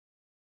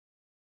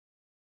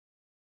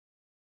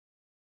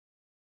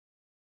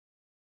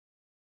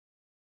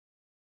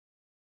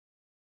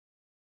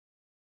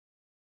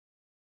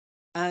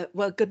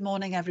Well, good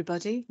morning,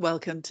 everybody.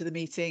 Welcome to the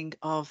meeting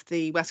of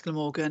the West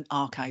Glamorgan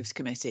Archives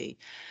Committee.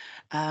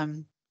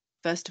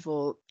 First of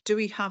all, do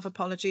we have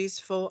apologies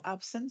for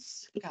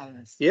absence?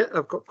 Gareth? Yeah,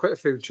 I've got quite a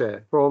few,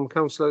 Chair, from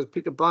councillors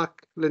Peter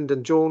Black,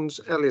 Lyndon Jones,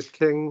 Elliot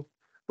King,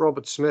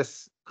 Robert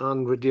Smith,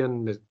 and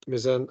Rydian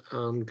Mizan,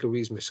 and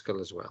Louise Miskell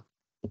as well.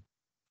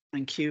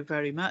 Thank you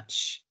very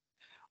much.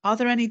 Are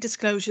there any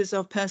disclosures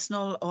of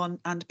personal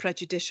and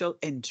prejudicial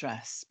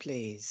interests,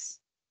 please?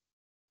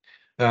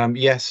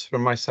 Yes,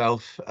 from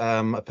myself,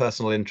 a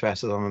personal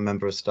interest as I'm a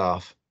member of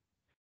staff.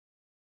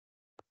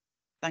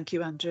 Thank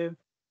you, Andrew.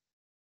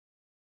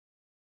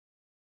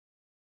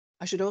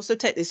 I should also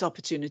take this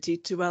opportunity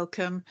to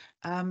welcome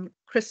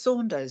Chris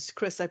Saunders.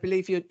 Chris, I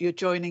believe you're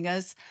joining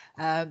us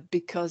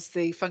because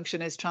the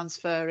function is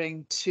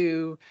transferring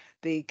to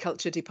the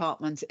Culture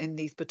Department in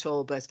Neath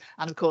Talbot.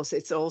 And of course,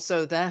 it's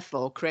also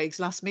therefore Craig's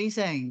last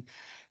meeting.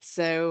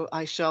 So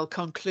I shall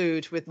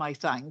conclude with my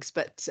thanks,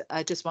 but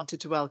I just wanted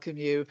to welcome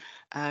you,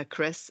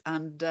 Chris,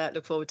 and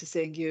look forward to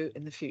seeing you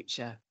in the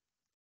future.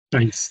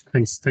 Thanks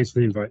for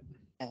the invite.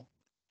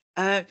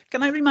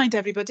 Can I remind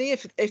everybody,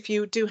 if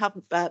you do have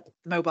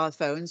mobile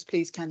phones,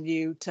 please can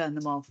you turn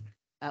them off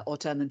or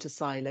turn them to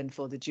silent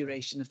for the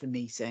duration of the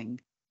meeting?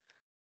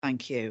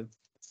 Thank you.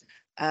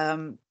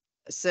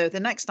 So the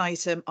next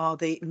item are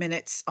the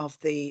minutes of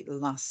the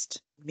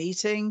last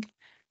meeting.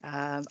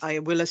 I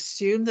will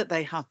assume that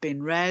they have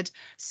been read,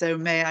 so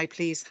may I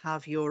please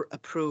have your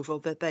approval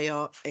that they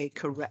are a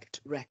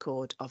correct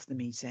record of the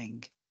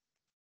meeting?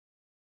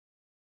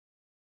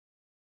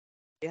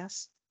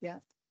 Yes, yeah.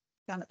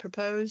 Janet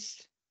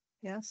proposed?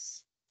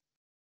 Yes.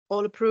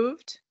 All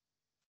approved?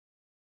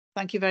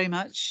 Thank you very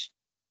much.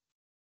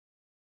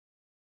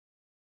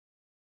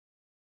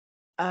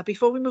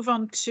 Before we move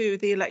on to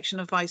the election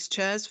of vice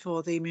chairs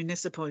for the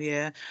municipal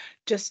year,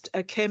 just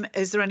Kim,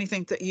 is there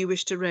anything that you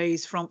wish to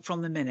raise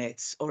from the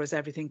minutes, or is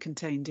everything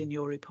contained in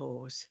your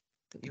report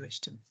that you wish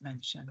to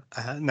mention?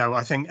 No,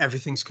 I think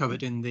everything's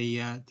covered in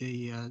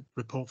the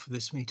report for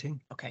this meeting.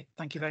 Okay,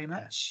 thank you very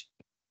much.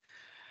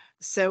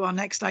 So our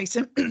next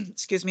item,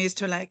 excuse me, is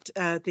to elect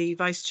the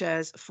vice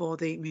chairs for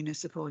the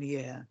municipal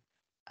year.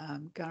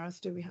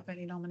 Gareth, do we have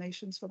any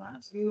nominations for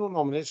that? No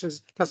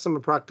nominations. Customer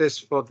practice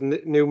for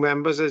the new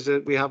members is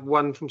that we have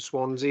one from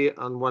Swansea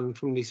and one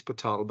from Neath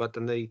Talbot,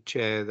 and they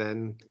chair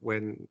then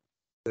when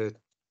the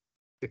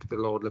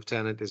Lord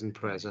Lieutenant isn't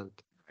present.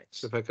 Right.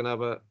 So if I can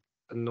have a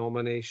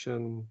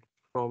nomination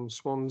from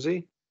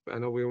Swansea. I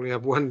know we only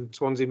have one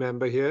Swansea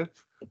member here.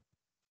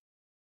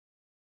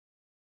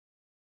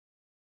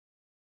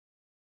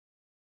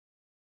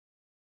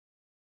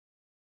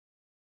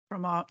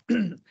 From our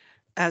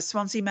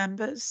Swansea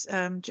members,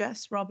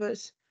 Jess,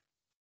 Robert,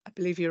 I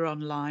believe you're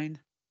online.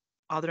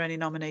 Are there any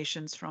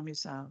nominations from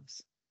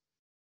yourselves?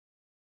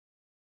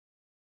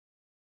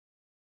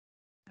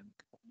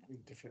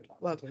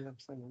 Well,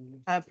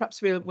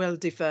 perhaps we'll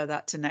defer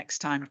that to next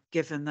time,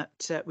 given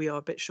that we are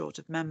a bit short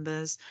of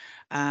members.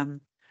 But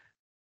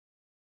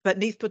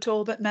Neath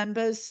Talbot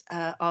members,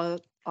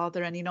 are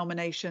there any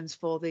nominations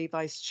for the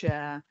vice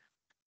chair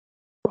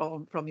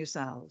from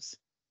yourselves?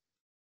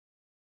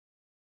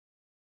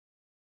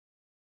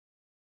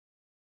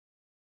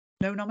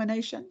 No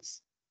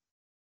nominations?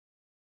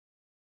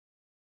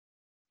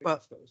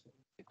 Well,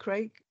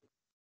 Craig?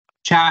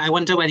 Chair, I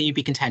wonder whether you'd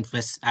be content with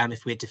us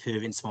if we're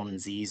deferring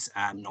Swansea's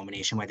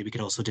nomination, whether we could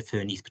also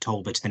defer Neath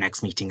Talbot to the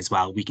next meeting as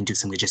well. We can do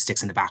some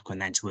logistics in the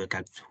background then to work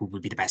out who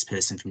would be the best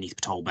person from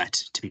Neath Talbot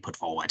to be put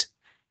forward.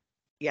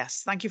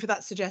 Yes, thank you for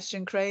that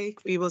suggestion, Craig.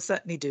 We will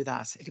certainly do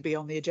that. It'll be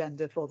on the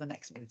agenda for the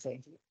next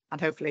meeting,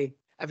 and hopefully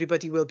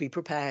everybody will be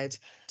prepared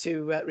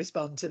to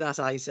respond to that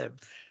item.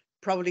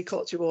 Probably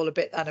caught you all a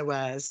bit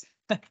unawares.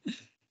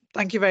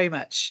 Thank you very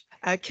much.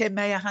 Kim,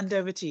 may I hand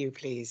over to you,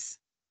 please?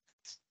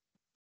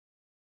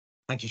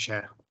 Thank you,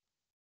 Chair.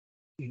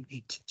 You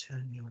need to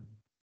turn your...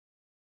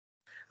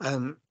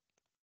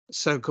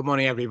 So good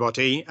morning,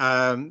 everybody.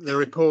 The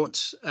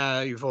report,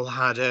 you've all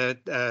had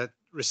a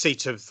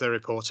receipt of the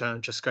report, and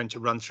I'm just going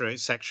to run through it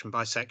section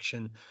by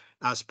section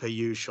as per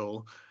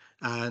usual.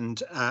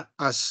 And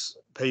as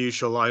per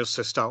usual, I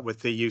also start with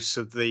the use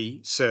of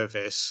the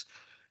service.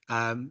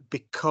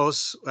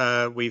 Because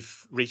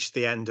we've reached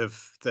the end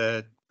of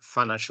the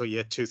financial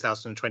year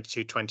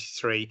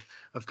 2022-23,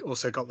 I've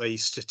also got the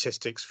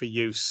statistics for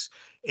use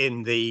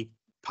in the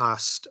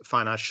past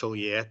financial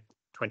year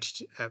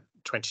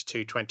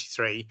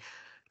 22-23,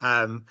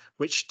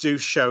 which do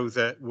show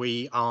that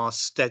we are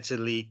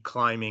steadily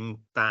climbing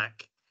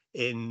back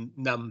in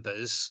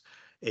numbers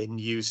in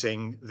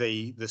using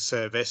the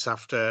service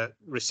after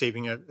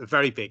receiving a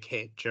very big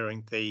hit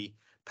during the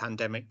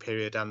pandemic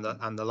period and the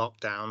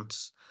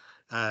lockdowns.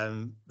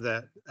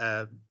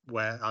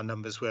 Where our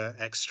numbers were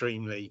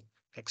extremely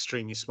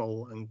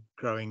small and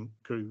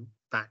grew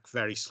back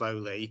very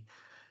slowly.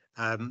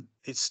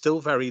 It's still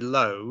very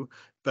low,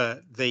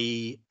 but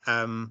the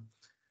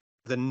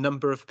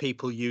number of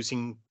people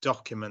using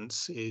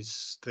documents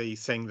is the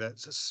thing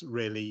that's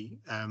really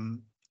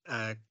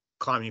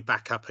climbing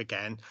back up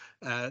again.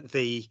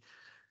 The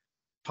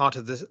part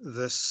of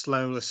the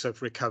slowness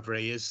of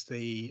recovery is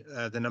the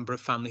number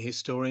of family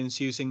historians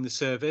using the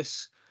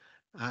service.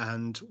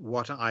 And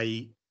what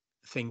I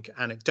think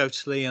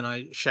anecdotally, and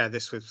I share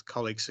this with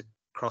colleagues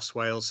across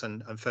Wales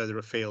and further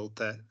afield,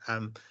 that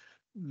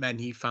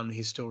many family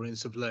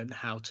historians have learned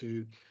how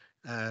to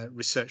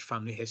research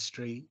family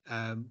history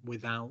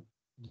without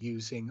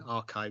using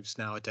archives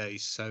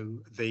nowadays. So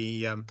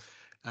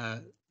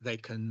they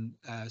can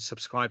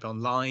subscribe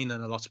online,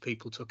 and a lot of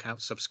people took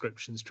out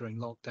subscriptions during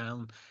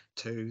lockdown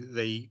to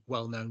the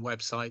well-known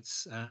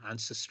websites,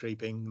 Ancestry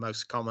being the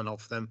most common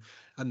of them,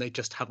 and they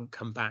just haven't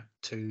come back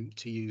to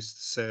use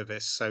the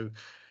service. So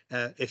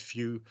if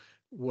you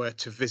were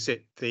to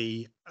visit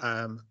the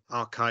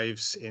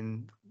archives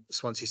in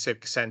Swansea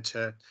Civic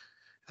Centre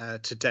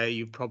today,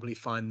 you probably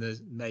find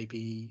there's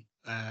maybe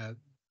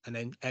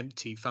an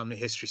empty family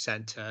history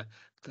centre,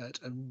 but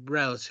a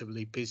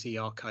relatively busy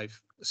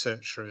archive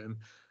search room.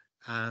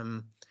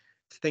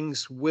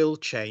 Things will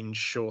change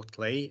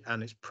shortly,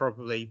 and it's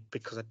probably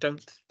because I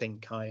don't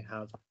think I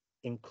have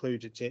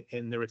included it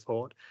in the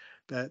report,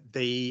 but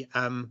the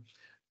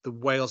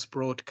Wales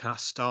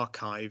Broadcast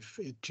Archive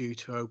is due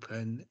to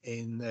open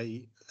in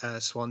the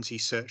Swansea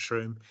search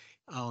room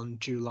on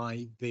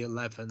July the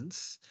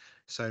 11th,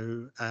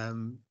 so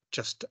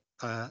just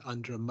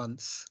under a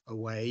month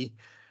away.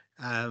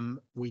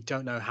 We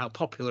don't know how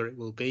popular it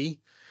will be.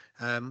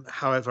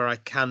 However, I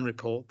can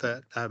report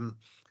that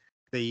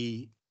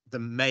the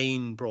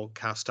main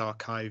broadcast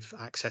archive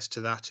access to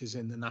that is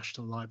in the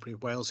National Library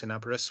of Wales in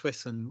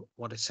Aberystwyth, and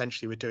what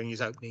essentially we're doing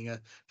is opening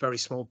a very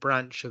small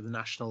branch of the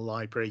National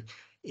Library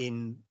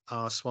in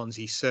our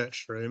Swansea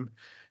search room,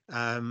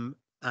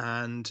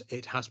 and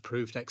it has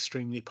proved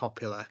extremely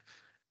popular.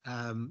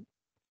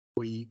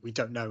 We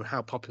don't know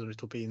how popular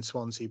it'll be in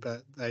Swansea,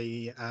 but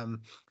the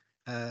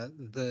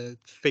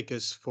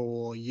figures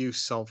for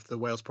use of the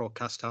Wales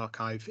Broadcast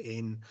Archive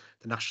in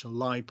the National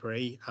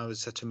Library, I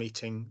was at a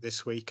meeting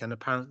this week, and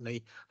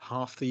apparently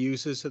half the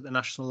users at the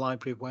National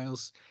Library of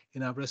Wales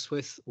in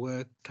Aberystwyth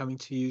were coming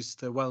to use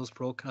the Wales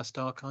Broadcast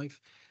Archive.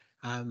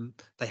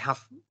 They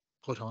have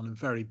put on a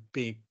very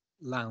big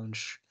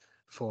lounge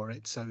for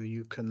it, so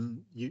you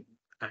can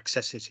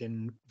access it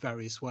in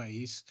various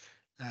ways,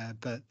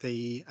 but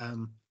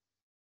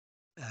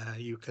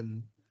you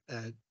can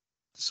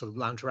sort of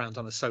lounge around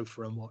on a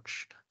sofa and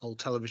watch old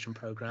television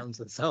programs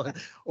and so on,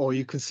 or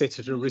you can sit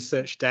at a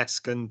research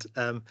desk and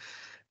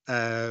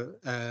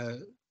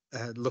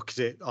look at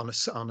it on a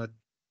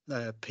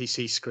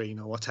PC screen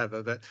or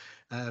whatever. But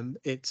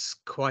it's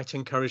quite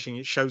encouraging.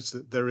 It shows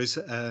that there is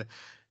a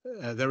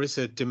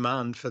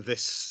demand for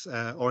this,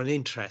 or an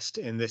interest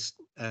in this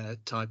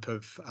type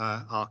of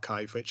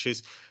archive, which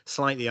is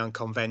slightly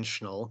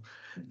unconventional.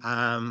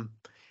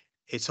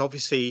 It's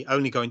obviously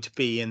only going to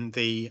be in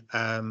the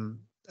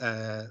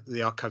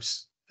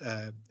archives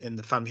in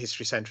the Family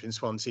History Centre in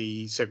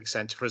Swansea Civic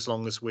Centre for as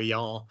long as we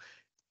are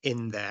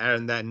in there,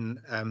 and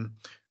then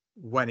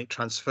when it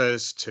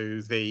transfers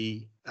to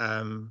the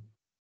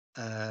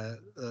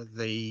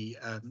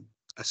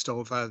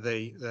Astorva,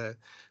 the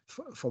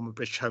former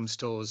British Home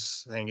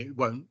Stores thing, it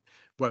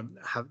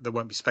there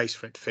won't be space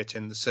for it to fit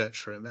in the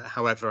search room.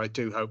 However, I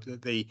do hope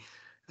that the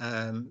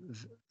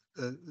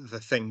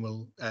thing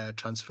will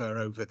transfer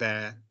over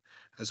there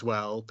as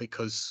well,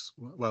 because,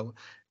 well,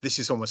 this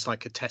is almost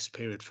like a test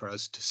period for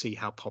us to see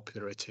how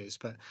popular it is.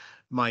 But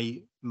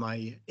my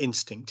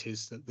instinct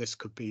is that this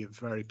could be a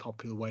very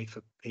popular way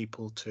for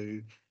people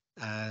to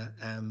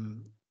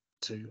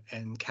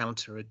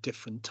encounter a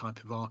different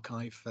type of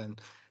archive. And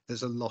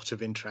there's a lot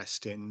of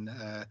interest in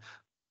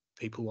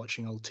people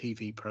watching old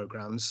TV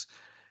programs,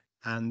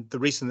 and the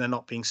reason they're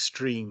not being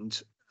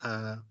streamed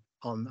on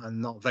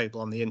and not available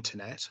on the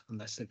internet,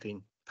 unless they've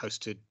been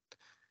posted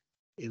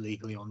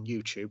illegally on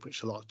YouTube,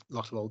 which a lot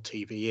of old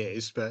TV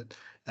is, but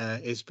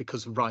is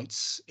because of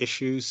rights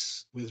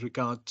issues with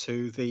regard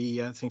to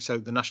the thing. So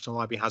the National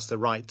Library has the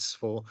rights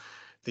for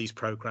these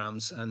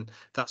programs, and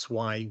that's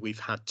why we've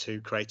had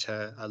to create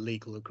a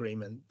legal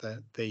agreement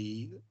that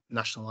the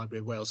National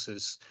Library of Wales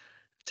has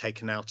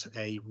taken out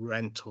a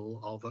rental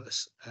of a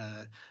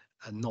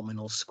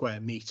nominal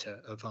square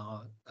metre of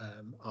our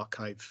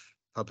archive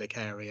public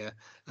area,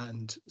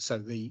 and so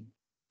the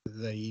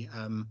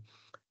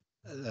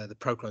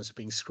programs are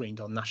being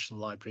screened on National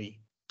Library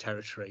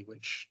territory,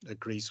 which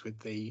agrees with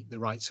the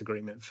rights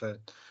agreement for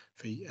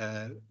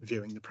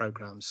viewing the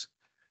programs.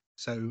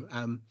 So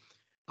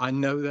I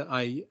know that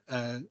I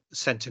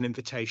sent an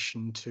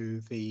invitation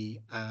to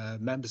the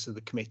members of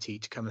the committee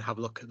to come and have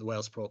a look at the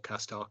Wales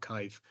Broadcast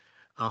Archive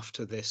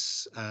after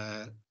this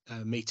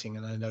meeting,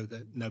 and I know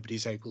that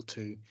nobody's able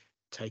to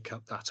take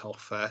up that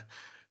offer,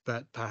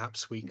 but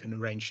perhaps we can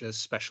arrange a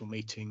special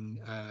meeting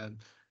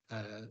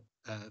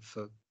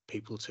for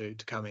people to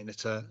come in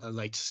at a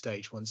later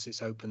stage once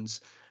it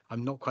opens.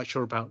 I'm not quite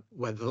sure about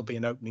whether there'll be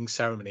an opening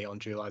ceremony on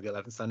July the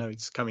 11th. I know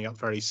it's coming up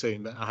very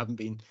soon, but I haven't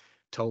been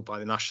told by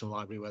the National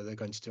Library whether they're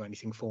going to do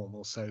anything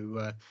formal.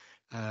 So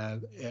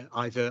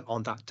either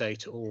on that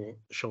date or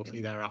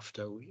shortly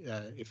thereafter,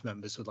 if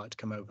members would like to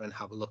come over and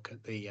have a look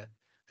at the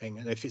thing.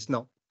 And if it's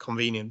not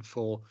convenient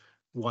for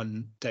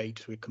one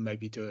date, we can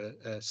maybe do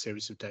a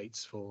series of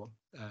dates for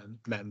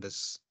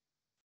members.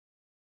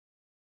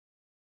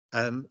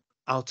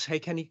 I'll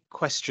take any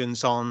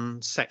questions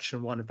on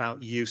section 1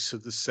 about use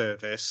of the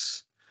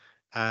service.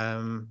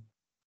 I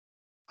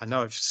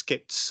know I've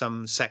skipped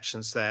some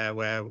sections there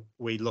where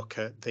we look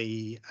at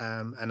the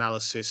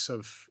analysis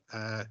of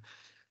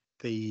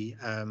the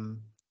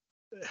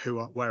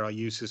where our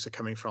users are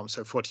coming from.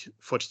 So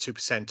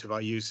 42% of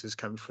our users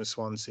coming from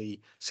Swansea,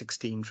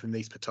 16 from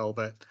Neath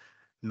Talbot,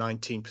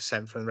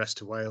 19% from the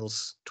rest of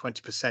Wales,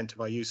 20%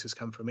 of our users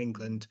come from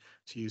England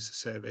to use the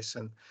service,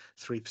 and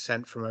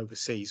 3% from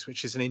overseas,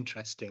 which is an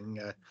interesting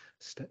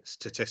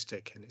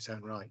statistic in its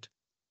own right.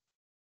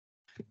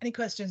 Any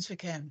questions for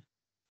Kim?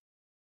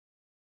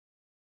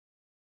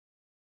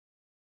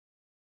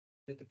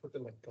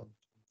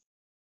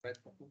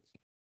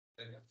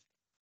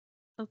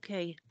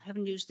 Okay, I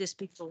haven't used this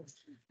before.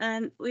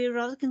 We're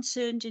rather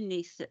concerned in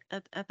Neath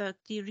about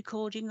the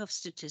recording of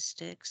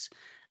statistics,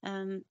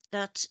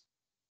 that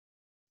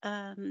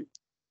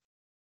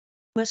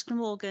West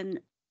Glamorgan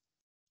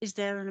is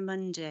there on a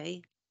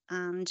Monday,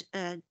 and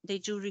they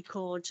do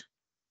record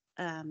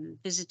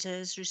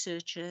visitors,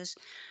 researchers.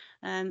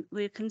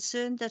 We're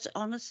concerned that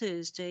on a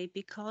Thursday,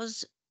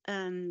 because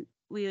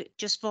we're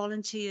just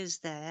volunteers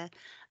there,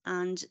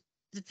 and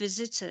the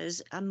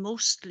visitors are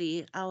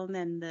mostly our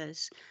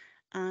members,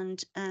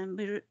 and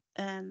we're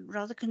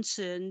rather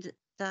concerned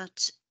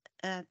that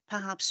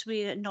perhaps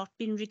we're not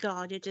being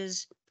regarded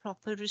as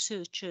proper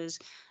researchers.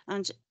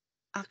 And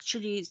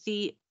actually,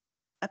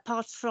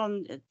 apart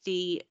from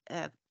the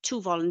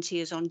 2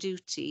 volunteers on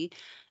duty,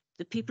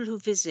 the people who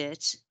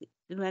visit,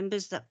 the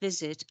members that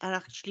visit, are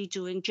actually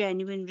doing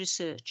genuine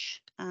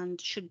research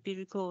and should be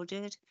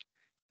recorded.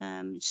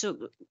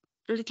 So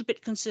a little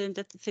bit concerned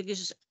that the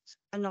figures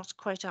are not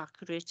quite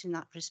accurate in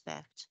that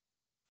respect.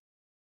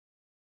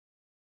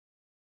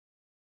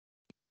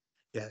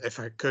 Yeah, if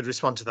I could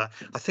respond to that.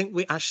 I think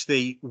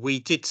we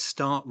did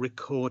start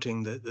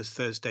recording the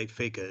Thursday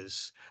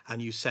figures,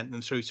 and you sent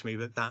them through to me,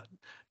 but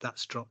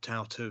that's dropped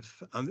out of.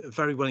 I'm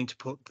very willing to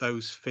put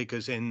those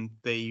figures in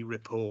the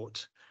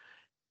report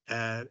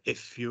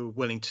if you're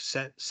willing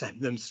to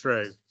send them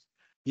through.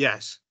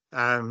 Yes,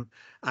 and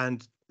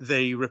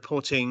the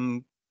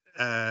reporting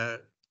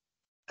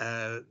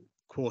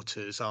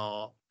quarters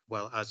are,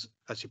 well, as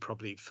you're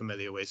probably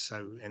familiar with.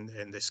 So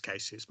in this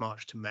case, it's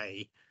March to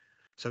May.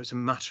 So it's a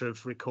matter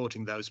of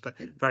recording those, but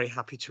very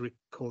happy to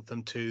record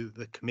them to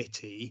the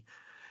committee.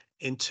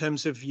 In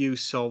terms of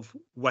use of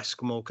West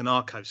Glamorgan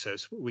Archive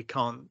Service, we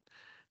can't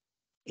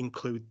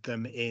include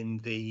them in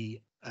the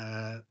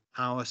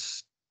our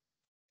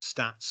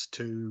stats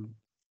to,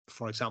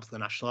 for example, the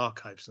National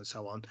Archives and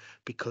so on,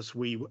 because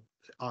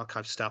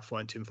archive staff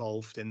weren't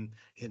involved in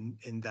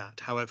that.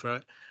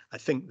 However, I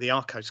think the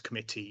Archives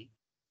Committee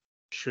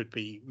should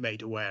be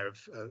made aware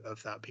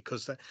of that,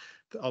 because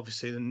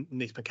obviously the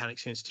Neath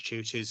Mechanics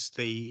Institute is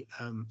the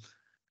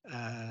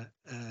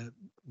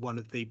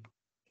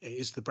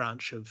is the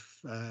branch of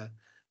the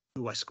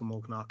West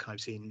Glamorgan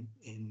Archives in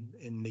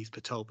Neath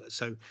Talbot.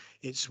 So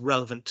it's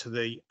relevant to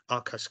the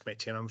Archives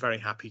Committee, and I'm very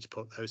happy to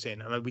put those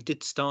in. And we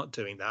did start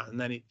doing that, and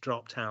then it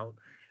dropped out,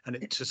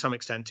 and to some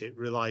extent it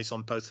relies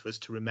on both of us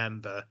to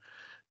remember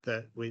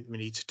that we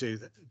need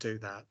to do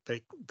that.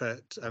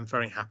 But I'm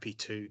very happy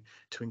to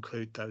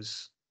include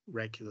those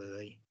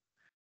regularly.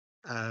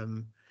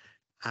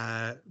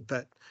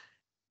 But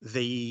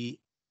the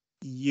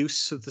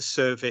use of the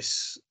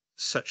service,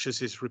 such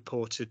as is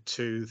reported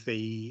to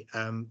the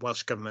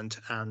Welsh Government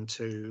and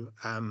to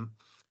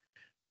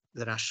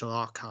the National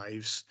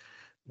Archives,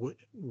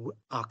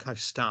 archive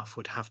staff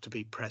would have to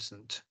be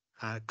present.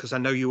 Because I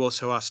know you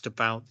also asked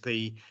about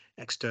the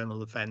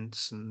external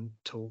events and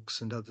talks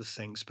and other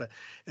things, but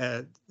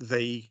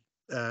the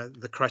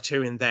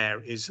criterion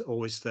there is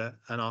always that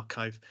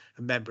a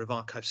member of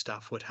archive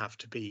staff would have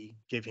to be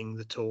giving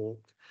the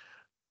talk,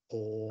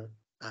 or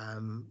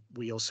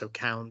we also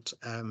count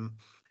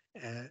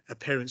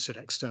appearance at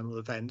external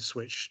events,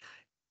 which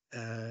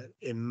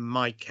in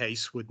my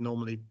case would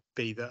normally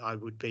be that I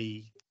would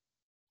be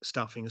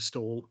staffing a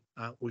stall.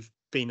 We've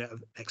been at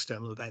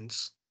external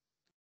events,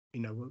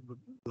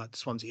 like the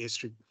Swansea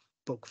History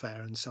Book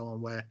Fair and so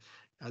on, where,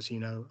 as you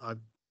know, I'm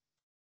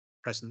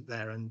present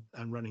there and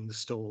running the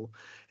stall.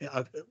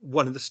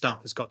 One of the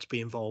staff has got to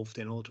be involved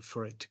in order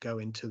for it to go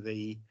into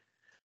those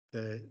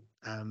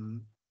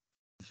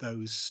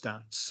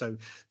stats. So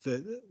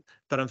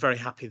but I'm very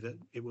happy that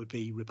it would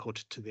be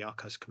reported to the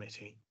Archives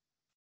Committee.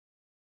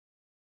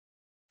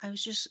 I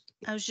was just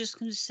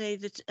going to say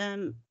that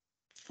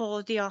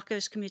for the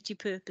Archives Committee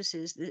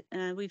purposes,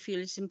 we feel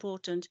it's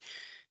important,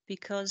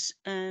 because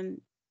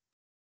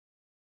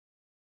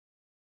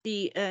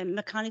the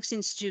Mechanics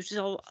Institute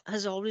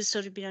has always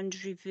sort of been under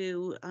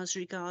review as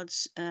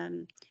regards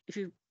if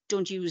you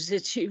don't use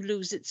it, you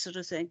lose it, sort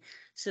of thing.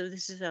 So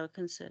this is our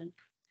concern.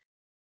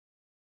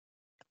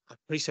 I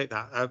appreciate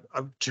that.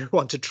 I do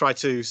want to try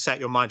to set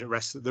your mind at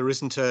rest that there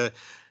isn't a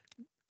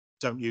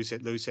don't use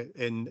it, lose it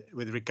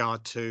with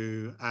regard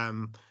to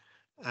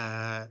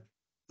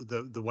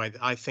the way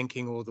that I'm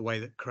thinking, or the way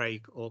that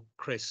Craig or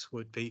Chris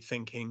would be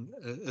thinking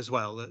as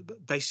well.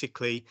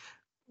 Basically,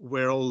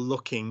 we're all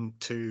looking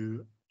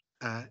to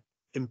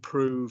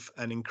improve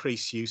and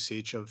increase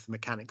usage of the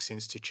Mechanics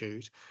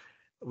Institute.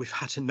 We've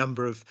had a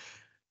number of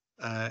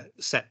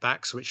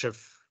setbacks which have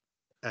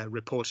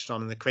reported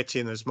on in the committee,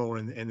 and there's more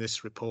in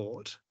this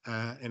report.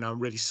 And I'm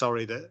really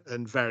sorry that,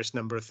 and various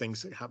number of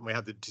things that happened. We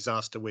had the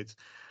disaster with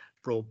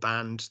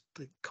broadband,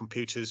 the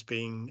computers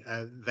being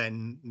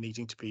then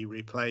needing to be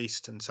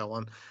replaced and so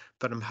on.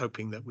 But I'm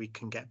hoping that we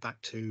can get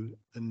back to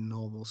the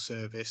normal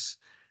service.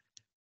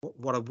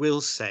 What I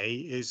will say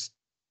is,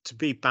 to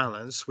be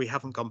balanced, we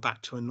haven't gone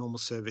back to a normal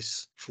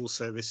service, full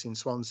service in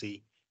Swansea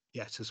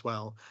yet as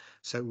well.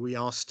 So we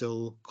are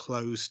still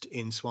closed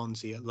in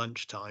Swansea at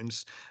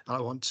lunchtimes. I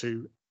want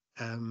to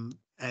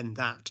end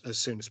that as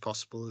soon as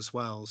possible as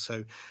well.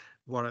 So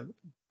what I'm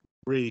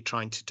really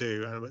trying to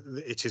do, and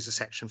it is a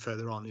section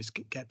further on, is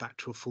get back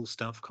to a full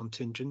staff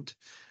contingent,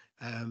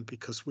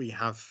 because we've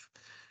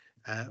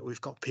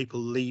got people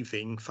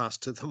leaving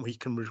faster than we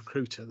can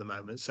recruit at the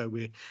moment. So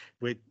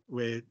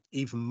we're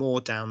even more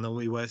down than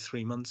we were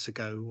 3 months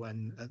ago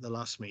when at the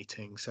last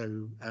meeting.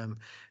 So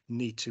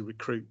need to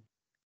recruit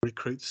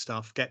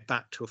staff, get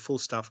back to a full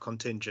staff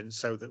contingent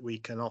so that we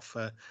can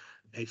offer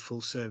a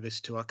full service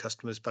to our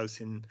customers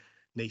both in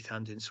Neath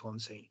and in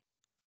Swansea.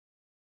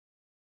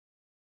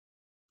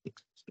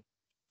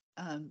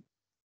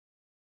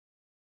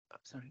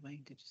 Sorry,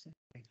 Wayne, did you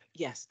say?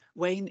 Yes,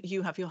 Wayne,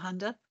 you have your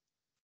hand up.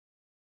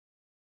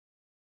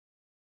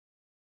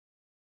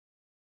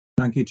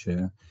 Thank you,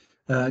 Chair.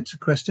 It's a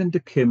question to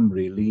Kim,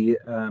 really.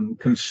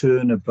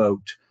 Concern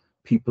about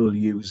people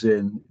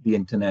using the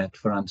internet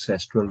for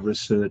ancestral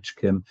research,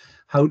 Kim.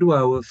 How do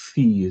our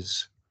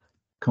fees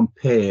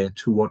compare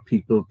to what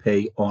people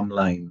pay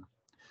online?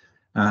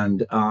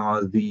 And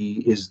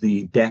is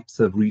the depth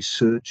of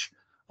research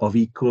of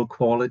equal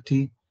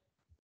quality?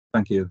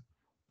 Thank you.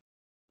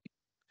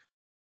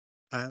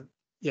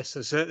 Yes,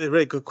 that's a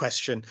really good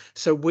question.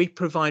 So we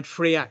provide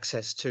free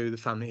access to the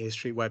family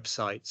history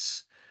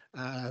websites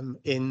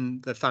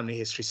in the Family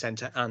History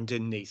Centre and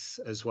in Neath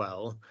as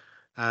well.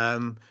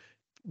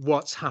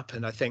 What's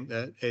happened, I think,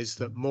 is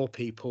that more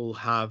people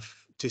have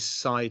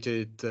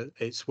decided that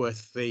it's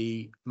worth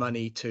the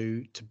money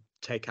to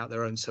take out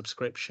their own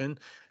subscription.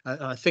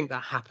 I think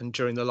that happened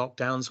during the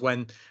lockdowns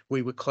when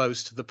we were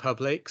closed to the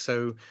public,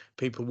 so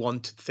people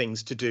wanted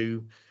things to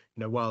do,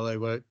 while they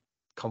were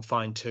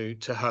confined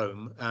to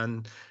home,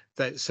 and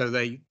so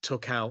they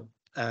took out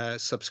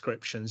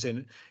subscriptions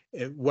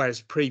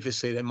whereas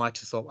previously they might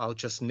have thought, I'll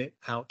just nip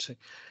out.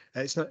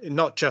 It's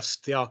not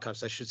just the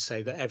archives, I should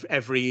say, that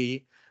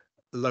every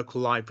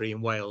local library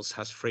in Wales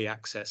has free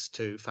access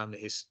to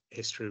family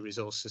history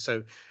resources.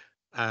 So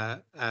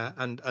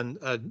and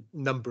a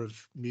number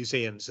of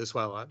museums as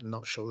well. I'm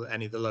not sure that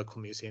any of the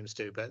local museums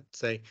do, but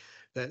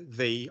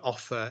the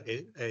offer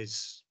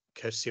is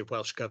courtesy of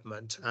Welsh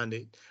Government, and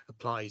it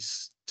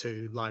applies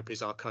to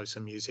libraries, archives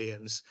and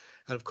museums.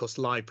 And of course,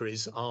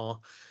 libraries are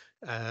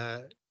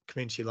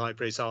community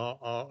libraries are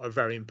a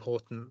very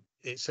important.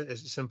 It's an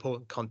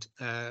important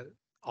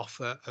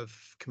offer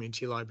of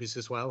community libraries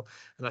as well.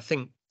 And I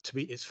think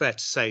it's fair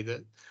to say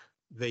that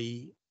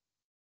the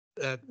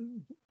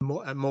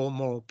more and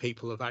more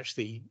people have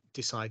actually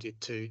decided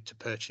to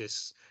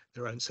purchase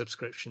their own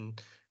subscription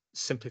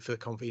simply for the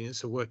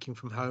convenience of working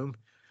from home.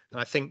 And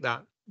I think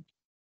that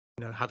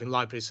having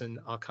libraries and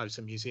archives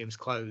and museums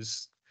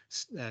closed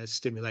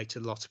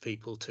stimulated a lot of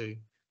people to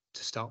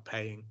start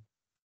paying.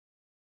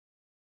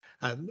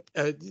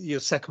 Your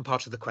second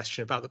part of the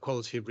question about the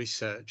quality of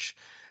research.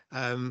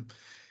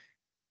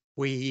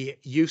 We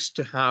used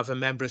to have a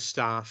member of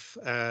staff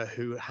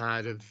who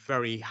had a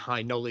very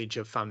high knowledge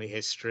of family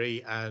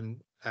history,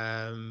 and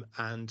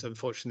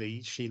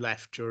unfortunately she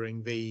left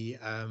during the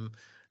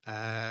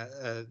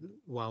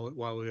while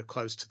we were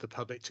closed to the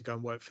public to go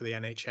and work for the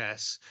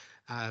NHS,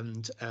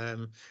 and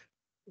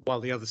while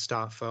the other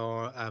staff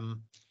are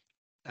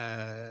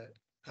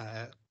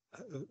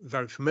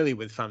very familiar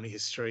with family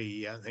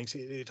history, I think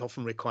it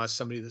often requires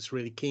somebody that's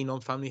really keen on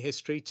family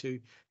history to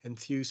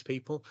enthuse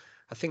people.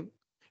 I think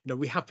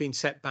we have been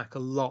set back a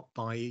lot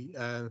by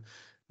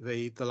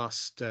the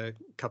last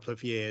couple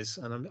of years,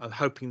 and I'm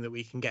hoping that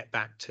we can get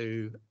back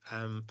to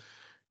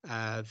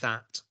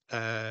that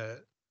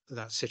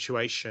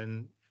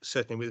situation,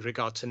 certainly with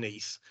regard to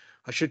Neath.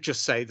 I should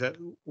just say that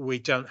we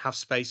don't have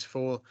space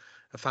for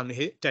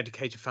a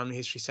dedicated family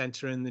history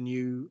centre in the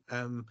new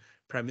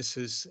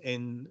premises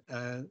in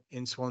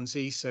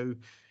Swansea, so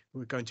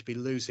we're going to be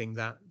losing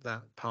that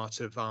part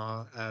of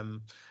our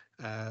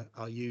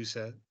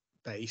user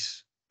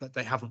base. But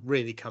they haven't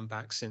really come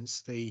back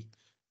since the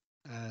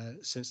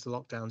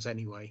lockdowns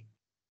anyway.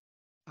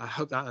 I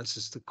hope that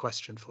answers the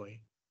question for you.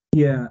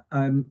 Yeah,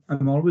 I'm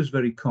always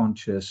very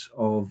conscious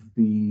of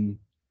the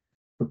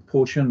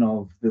proportion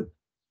of the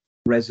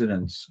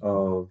residents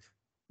of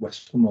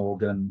West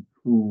Glamorgan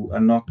who are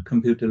not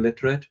computer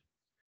literate,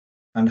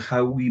 and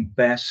how we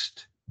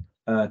best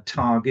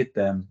target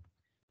them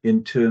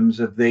in terms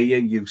of their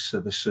use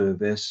of the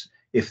service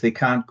if they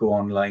can't go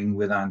online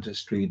with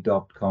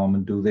ancestry.com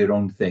and do their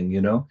own thing,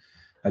 you know.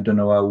 I don't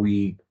know how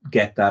we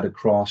get that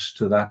across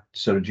to that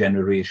sort of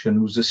generation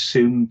who's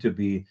assumed to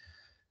be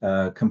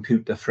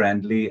computer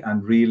friendly,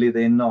 and really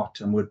they're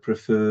not, and would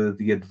prefer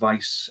the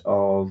advice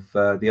of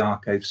the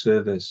archive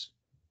service.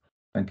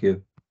 Thank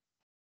you.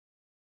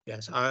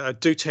 Yes, I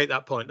do take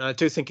that point, and I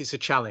do think it's a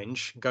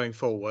challenge going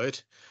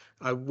forward.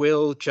 I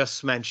will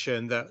just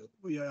mention that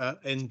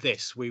in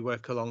this we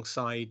work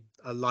alongside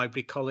a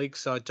library colleague,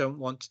 so I don't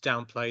want to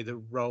downplay the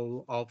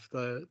role of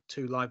the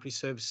two library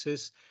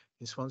services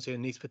in Swansea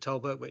and Neath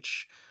Talbot,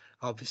 which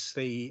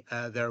obviously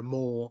there are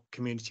more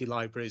community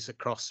libraries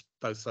across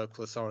both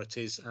local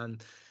authorities,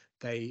 and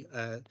they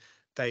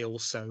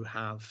also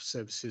have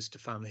services to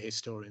family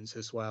historians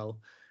as well.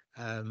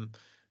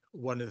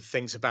 One of the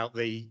things about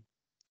the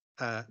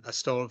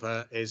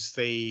Astorva is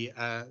the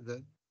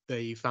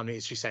Family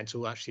History Centre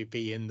will actually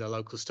be in the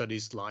local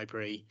studies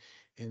library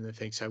in the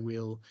thing. So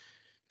we'll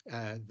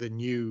the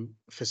new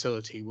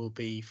facility will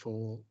be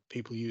for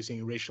people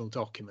using original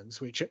documents,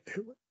 which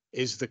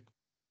is the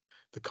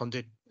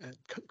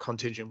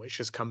contingent which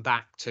has come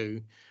back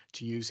to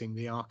using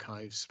the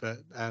archives. But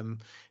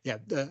yeah,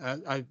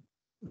 I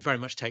very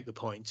much take the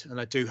point,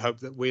 and I do hope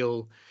that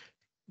we'll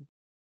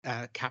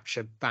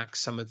capture back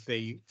some of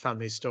the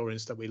family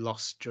historians that we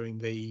lost during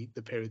the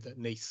period that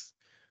Neath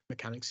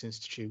Mechanics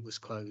Institute was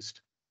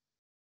closed.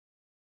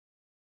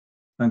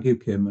 Thank you,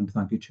 Kim, and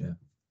thank you, Chair.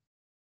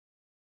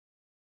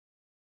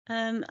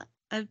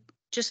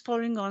 Just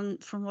following on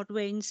from what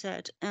Wayne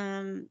said,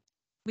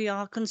 we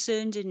are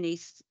concerned in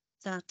Neath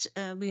that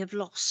we have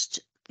lost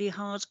the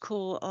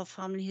hardcore of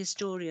family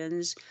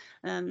historians.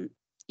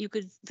 You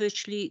could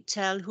virtually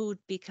tell who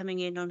would be coming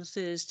in on a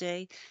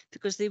Thursday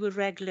because they were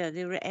regular,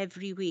 they were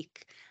every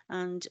week.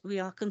 And we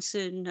are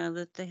concerned now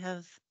that they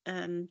have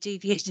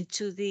deviated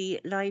to the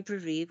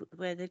library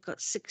where they've got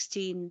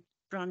 16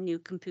 brand new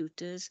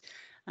computers.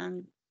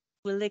 And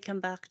will they come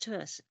back to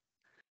us?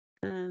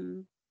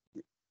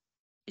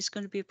 It's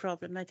going to be a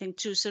problem, I think,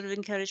 to sort of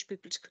encourage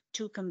people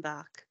to come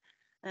back.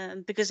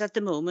 Because at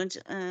the moment,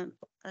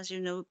 as you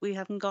know, we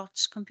haven't got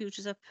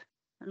computers up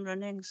and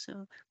running,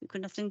 so we've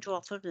got nothing to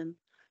offer them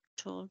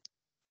at all.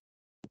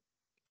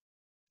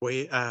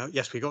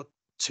 Yes, we got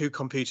 2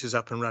 computers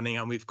up and running,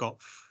 and we've got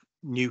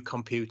new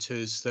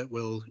computers that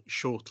will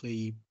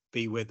shortly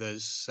be with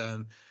us.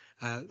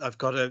 I've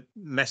got a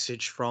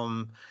message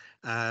from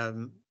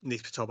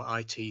Neath Talbot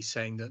IT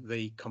saying that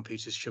the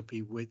computers should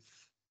be with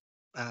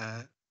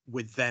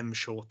them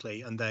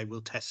shortly, and they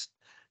will test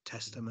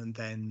them and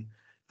then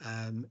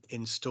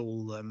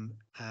install them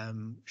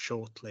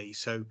shortly.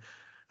 So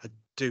I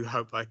do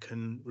hope I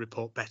can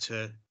report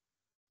better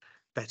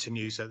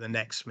news at the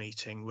next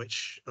meeting,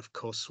 which of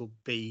course will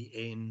be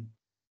in,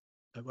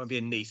 it won't be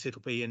in Neath,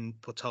 it'll be in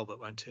Port Talbot,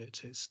 won't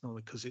it? It's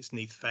normally because it's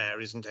Neath Fair,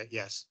 isn't it?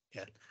 Yes,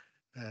 yeah.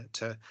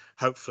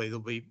 Hopefully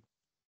there'll be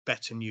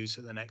better news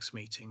at the next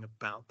meeting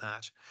about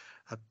that.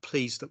 I'm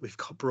pleased that we've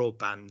got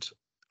broadband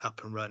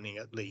up and running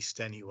at least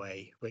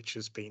anyway, which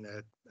has been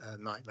a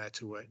nightmare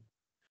to work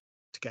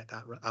to get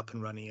that up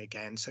and running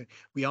again. So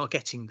we are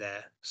getting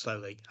there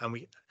slowly, and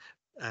we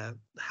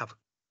have a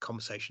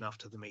conversation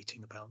after the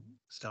meeting about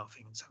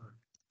staffing and so on.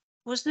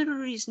 Was there a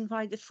reason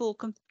why the 4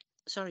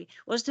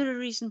 was there a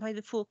reason why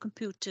the 4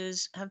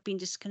 computers have been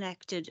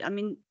disconnected? I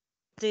mean,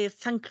 they're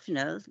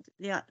functional,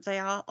 they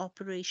are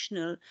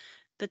operational,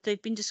 but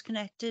they've been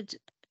disconnected.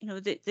 You know,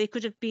 they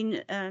could have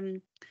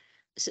been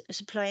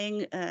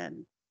supplying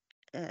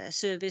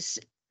service,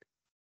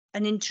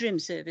 an interim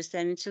service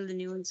then until the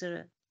new ones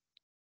are.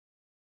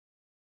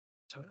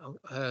 So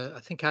I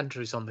think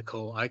Andrew's on the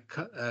call. I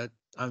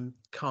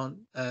can't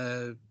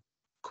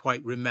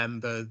quite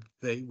remember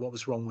what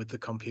was wrong with the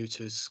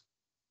computers.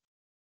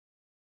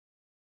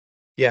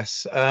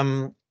 Yes,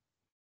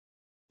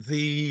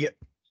 they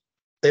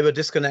were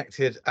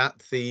disconnected at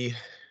the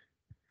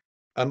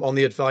on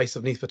the advice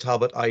of Neath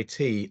Talbot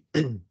IT.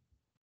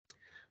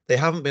 They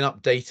haven't been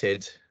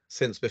updated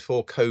since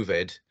before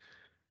COVID,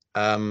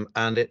 and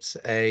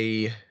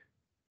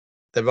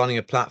they're running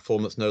a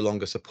platform that's no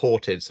longer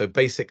supported. So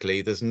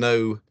basically, there's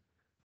no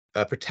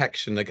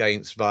protection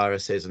against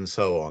viruses and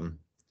so on.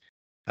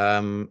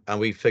 And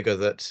we figure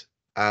that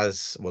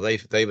as well,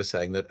 they were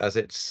saying that as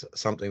it's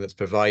something that's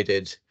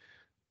provided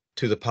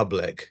to the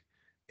public,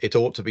 it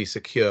ought to be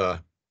secure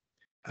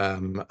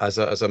as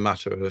a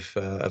matter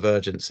of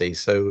urgency.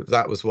 So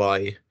that was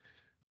why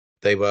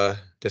they were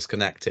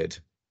disconnected.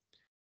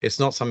 It's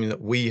not something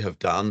that we have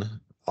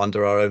done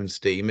under our own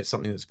steam. It's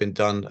something that's been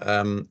done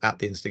at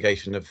the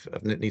instigation of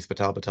Neath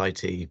Talbot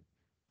IT.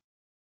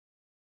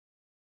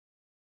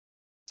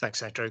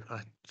 Thanks, Andrew.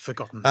 I'd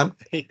forgotten.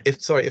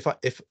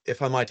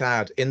 If I might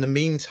add, in the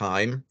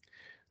meantime,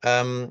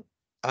 and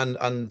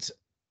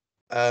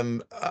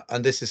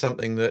this is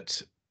something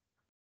that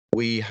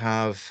we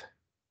have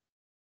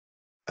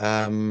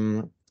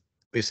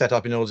we've set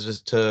up in order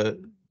to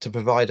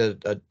provide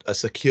a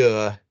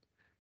secure,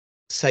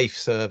 safe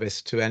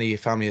service to any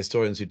family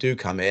historians who do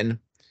come in.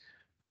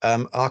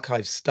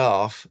 archive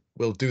staff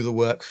will do the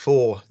work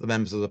for the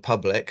members of the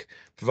public,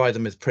 provide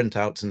them with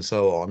printouts and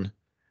so on,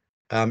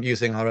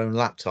 using our own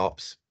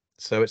laptops.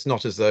 So it's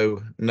not as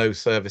though no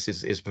service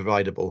is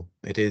providable.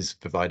 It is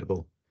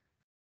providable.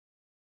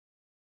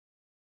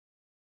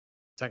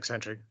 Thanks,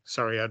 Andrew.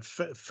 Sorry, I'd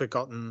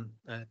forgotten,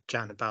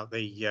 Jan, about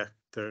the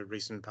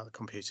reason about the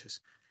computers.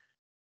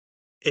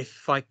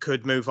 If I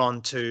could move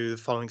on to the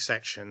following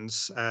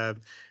sections.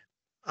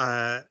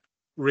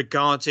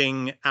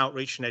 Regarding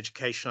outreach and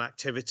educational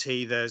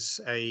activity, there's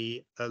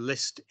a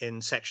list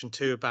in section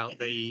 2 about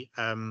the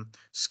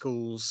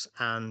schools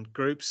and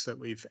groups that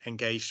we've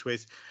engaged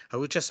with. I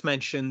will just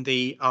mention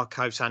the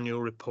Archives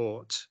annual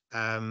report,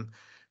 and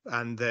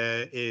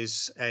there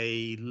is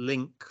a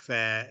link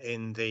there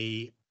in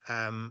the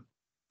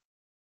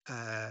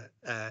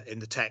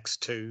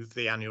text to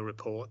the annual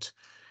report.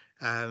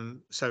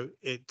 So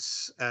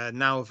it's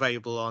now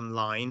available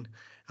online,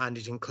 and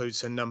it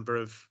includes a number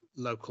of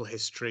local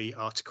history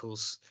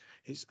articles.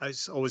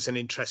 It's always an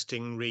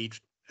interesting read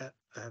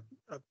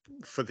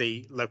for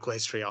the local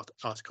history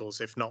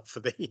articles, if not for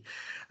the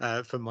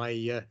for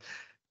my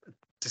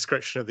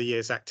description of the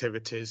year's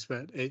activities.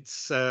 But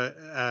it's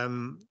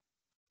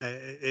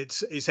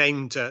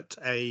aimed at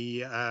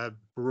a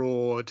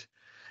broad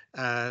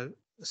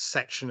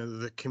section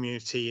of the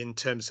community in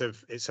terms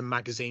of it's a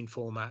magazine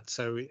format,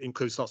 so it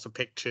includes lots of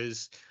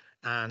pictures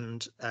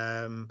and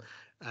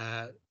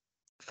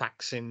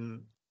facts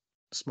in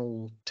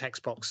small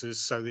text boxes,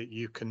 so that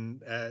you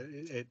can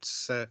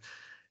it's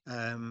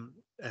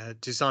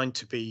designed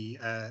to be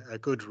a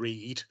good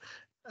read,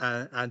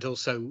 and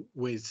also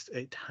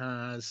it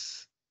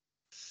has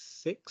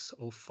 5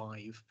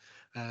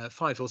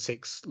 or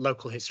 6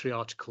 local history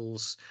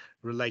articles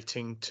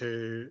relating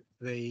to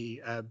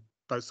the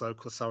both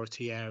local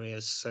authority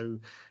areas, so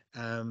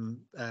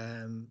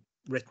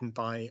written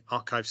by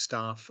archive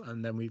staff,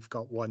 and then we've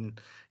got one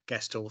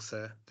guest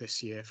author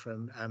this year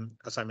from,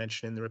 as I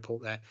mentioned in the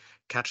report there,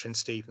 Catherine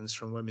Stevens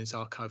from Women's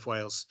Archive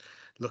Wales,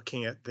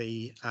 looking at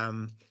the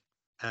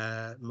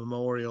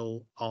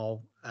memorial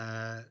of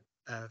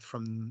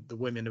from the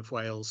women of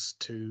Wales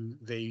to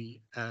the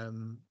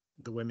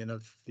women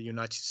of the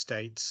United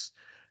States,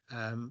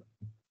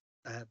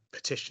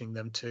 petitioning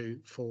them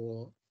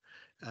for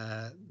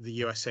the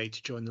USA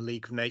to join the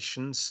League of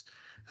Nations,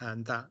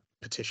 and that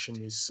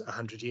petition is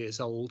 100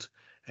 years old.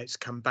 It's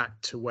come back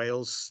to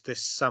Wales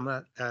this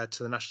summer,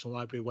 to the National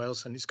Library of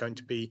Wales, and it's going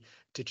to be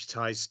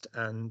digitised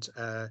and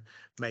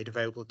made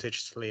available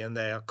digitally, and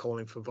they are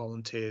calling for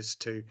volunteers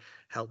to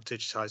help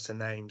digitise the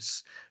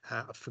names.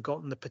 I've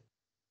forgotten the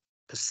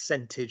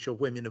percentage of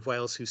women of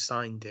Wales who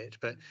signed it,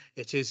 but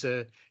it is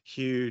a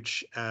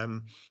huge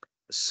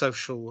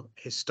social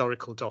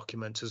historical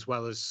document, as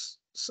well as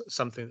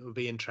something that would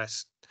be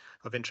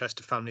of interest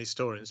to family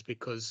historians,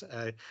 because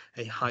a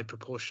high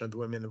proportion of the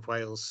women of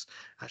Wales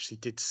actually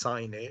did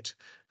sign it,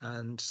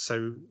 and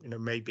so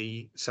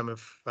maybe some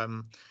of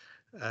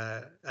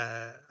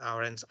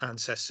our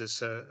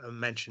ancestors are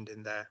mentioned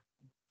in there.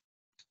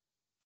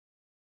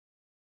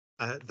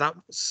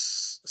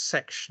 That's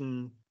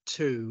section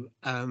 2.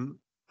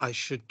 I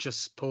should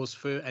just pause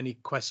for any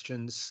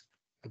questions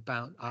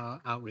about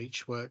our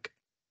outreach work.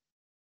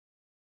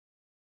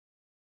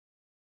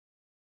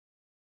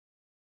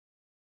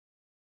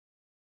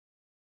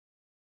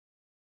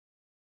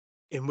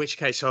 In which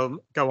case, I'll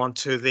go on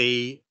to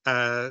the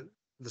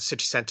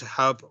city centre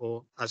hub,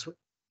 or as we're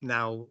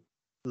now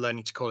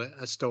learning to call it,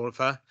 a store,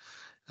 the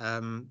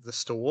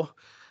store.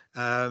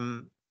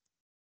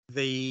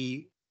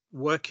 The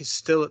work is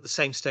still at the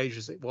same stage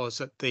as it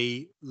was at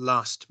the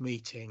last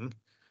meeting,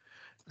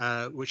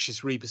 which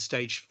is REBA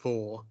stage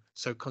 4.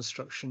 So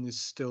construction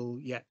is still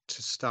yet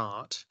to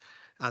start,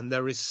 and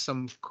there is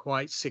some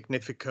quite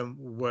significant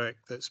work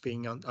that's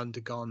being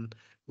undergone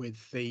with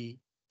the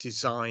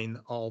design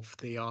of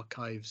the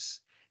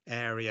archives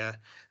area.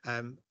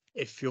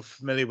 If you're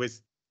familiar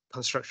with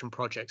construction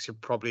projects, you're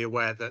probably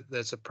aware that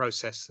there's a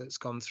process that's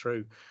gone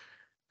through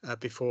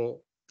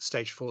before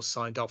stage 4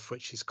 signed off,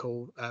 which is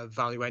called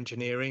value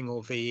engineering,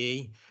 or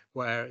VE,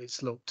 where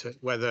it's looked at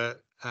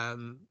whether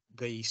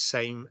the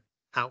same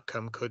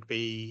outcome could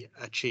be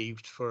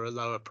achieved for a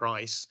lower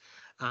price,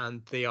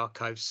 and the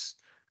archives,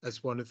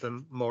 as one of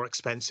the more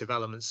expensive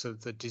elements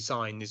of the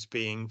design, is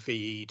being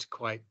VE'd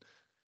quite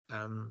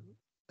a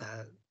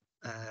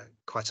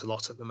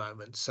lot at the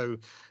moment. So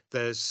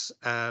there's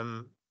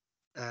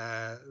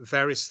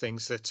various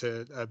things that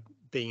are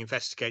being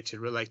investigated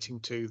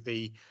relating to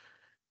the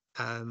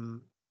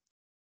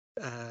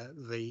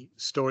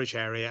storage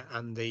area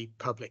and the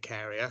public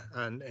area,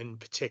 and in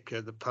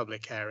particular the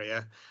public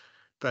area.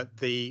 But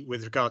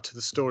with regard to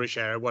the storage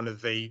area, one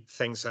of the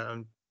things that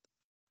I'm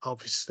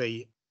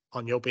obviously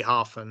on your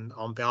behalf and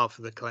on behalf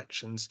of the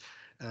collections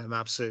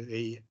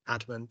absolutely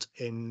adamant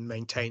in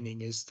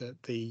maintaining is that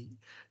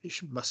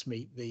it must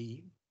meet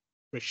the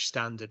British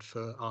standard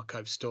for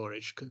archive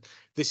storage.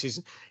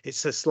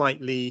 It's a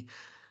slightly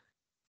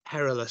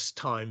perilous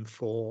time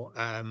for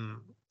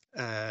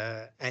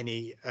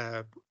any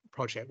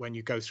project when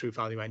you go through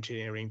value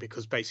engineering,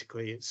 because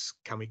basically it's,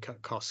 can we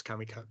cut costs, can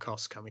we cut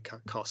costs, can we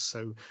cut costs?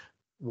 So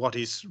what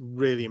is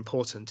really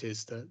important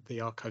is that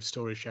the archive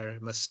storage area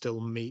must still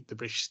meet the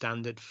British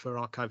standard for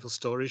archival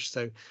storage.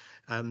 So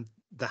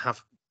there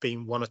have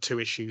been one or two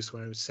issues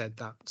where it was said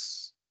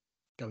that's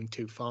going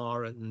too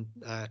far, and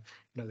you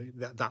know,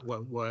 that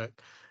won't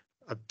work.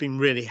 I've been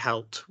really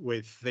helped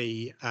with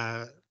the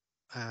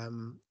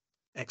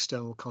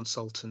external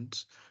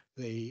consultant.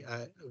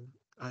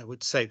 I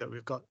would say that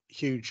we've got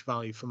huge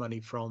value for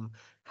money from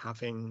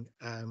having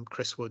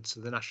Chris Woods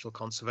of the National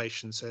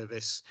Conservation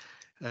Service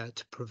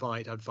to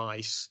provide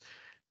advice,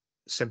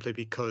 simply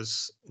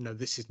because, you know,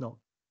 this is not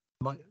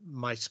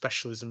my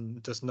specialism,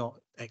 does not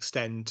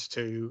extend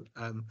to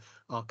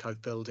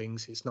archive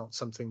buildings. It's not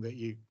something that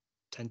you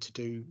tend to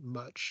do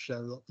much.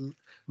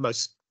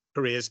 Most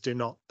careers do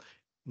not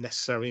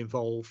necessarily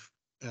involve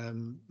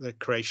the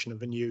creation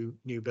of a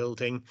new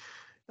building,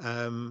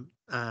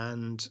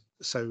 and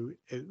so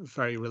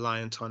very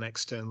reliant on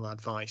external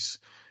advice.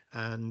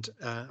 And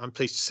I'm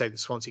pleased to say that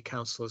Swansea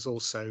Council has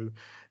also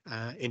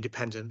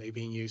independently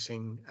been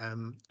using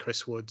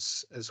Chris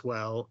Woods as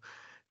well.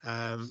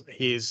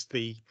 He is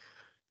the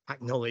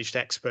acknowledged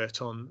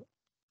expert on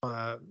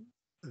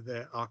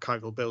the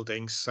archival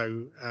buildings,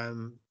 so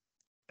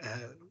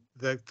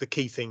the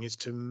key thing is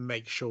to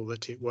make sure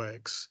that it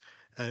works.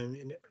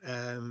 And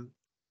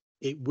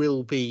it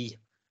will be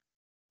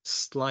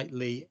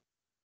slightly,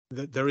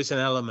 there is an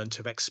element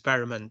of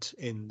experiment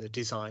in the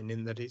design,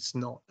 in that it's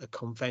not a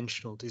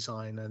conventional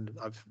design, and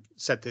I've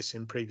said this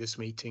in previous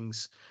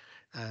meetings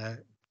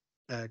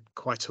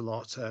quite a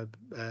lot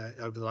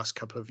over the last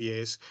couple of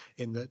years,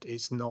 in that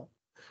it's not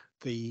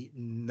the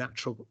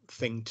natural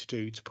thing to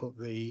do to put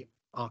the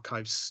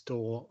archive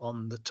store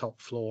on the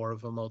top floor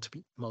of a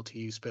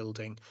multi-use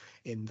building,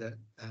 in that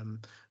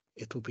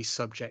it'll be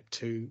subject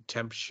to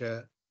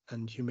temperature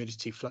and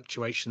humidity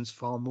fluctuations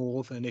far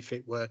more than if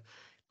it were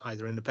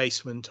either in the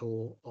basement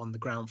or on the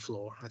ground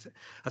floor.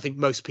 I think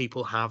most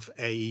people have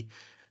a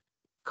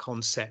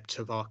concept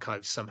of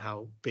archives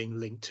somehow being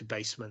linked to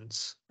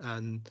basements,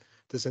 and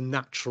there's a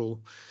natural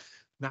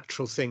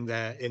thing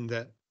there, in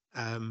that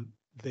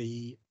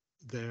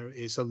there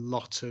is a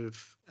lot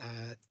of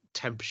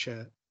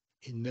temperature,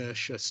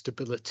 inertia,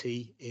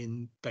 stability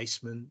in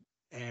basement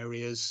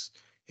areas,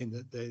 in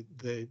that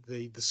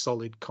the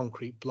solid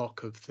concrete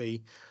block of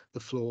the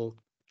floor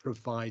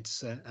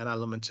provides an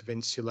element of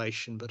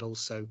insulation, but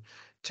also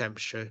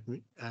temperature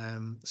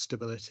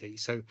stability.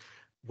 So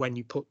when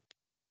you put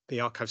the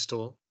archive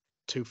store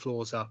 2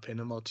 floors up in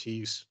a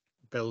multi-use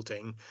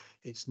building,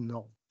 it's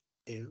not,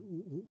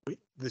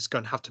 there's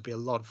going to have to be a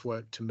lot of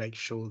work to make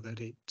sure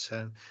that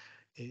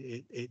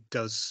it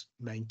does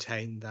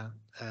maintain that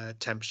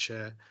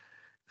temperature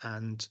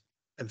and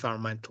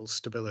environmental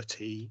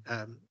stability,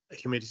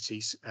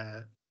 humidity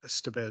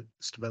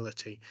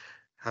stability.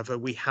 However,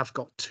 we have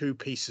got 2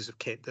 pieces of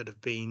kit that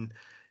have been,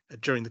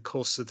 during the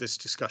course of this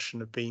discussion,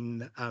 have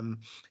been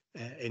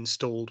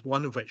installed,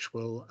 one of which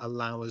will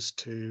allow us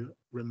to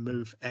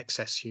remove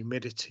excess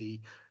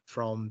humidity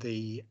from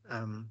the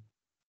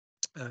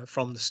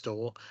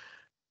store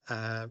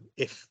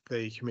if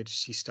the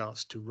humidity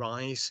starts to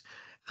rise.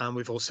 And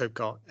we've also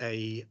got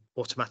a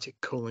automatic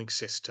cooling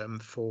system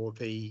for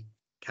the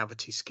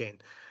cavity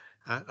skin.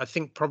 I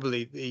think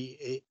probably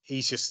the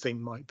easiest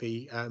thing might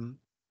be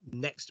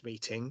next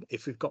meeting,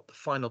 if we've got the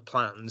final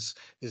plans,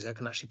 is I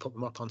can actually put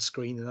them up on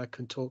screen and I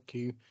can talk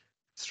you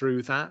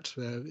through that.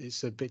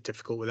 It's a bit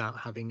difficult without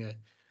having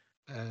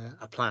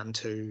a plan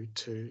to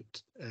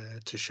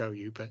show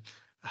you, but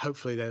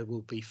hopefully they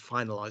will be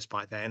finalized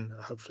by then.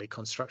 Hopefully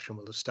construction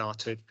will have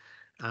started,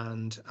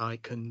 and I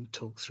can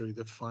talk through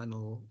the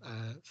final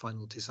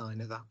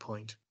design at that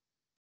point.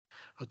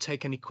 I'll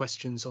take any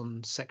questions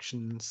on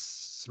section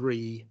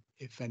 3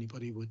 if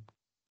anybody would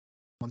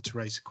want to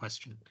raise a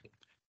question.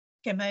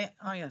 Okay, may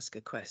I ask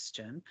a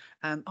question?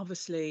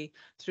 Obviously,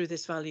 through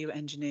this value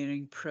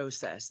engineering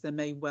process, there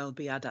may well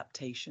be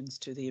adaptations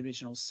to the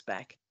original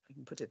spec, I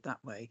can put it that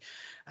way.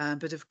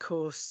 But of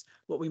course,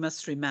 what we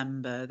must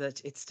remember, that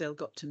it's still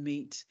got to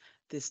meet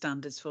the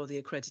standards for the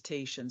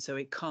accreditation, so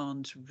it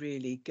can't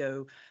really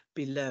go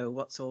below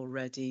what's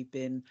already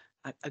been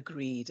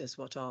agreed as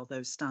what are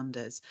those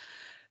standards.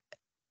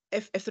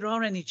 If there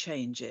are any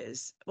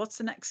changes, what's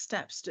the next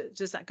steps?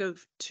 Does that go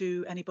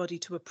to anybody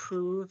to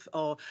approve,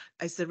 or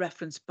is the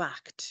reference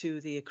back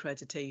to the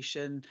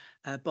accreditation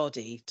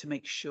body to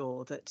make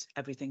sure that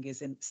everything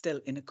is still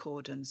in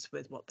accordance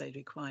with what they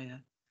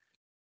require?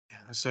 Yeah,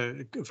 that's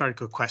a very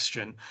good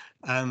question.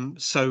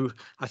 So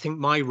I think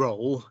my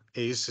role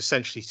is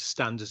essentially to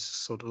stand as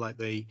sort of like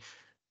the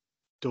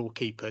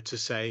doorkeeper to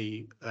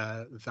say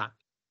that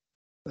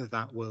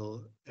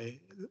will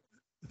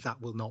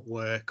not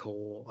work,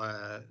 or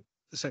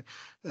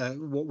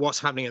what's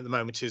happening at the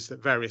moment is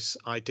that various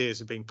ideas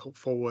are being put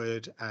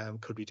forward.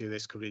 Could we do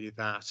this? Could we do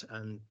that?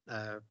 And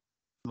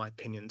my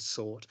opinion's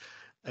sought.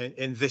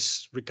 In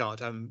this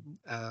regard, I'm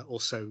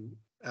also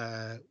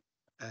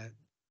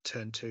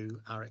turned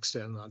to our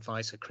external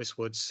advisor, Chris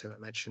Woods, who I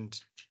mentioned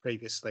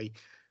previously,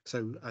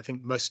 So I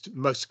think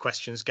most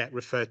questions get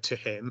referred to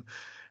him,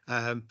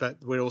 but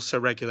we're also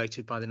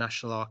regulated by the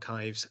National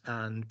Archives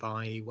and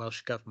by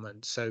Welsh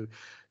Government. So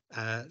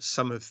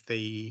some of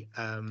the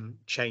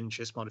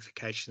changes,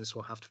 modifications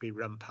will have to be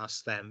run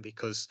past them,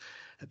 because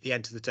at the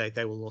end of the day,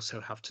 they will also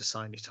have to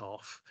sign it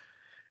off.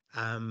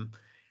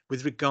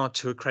 With regard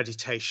to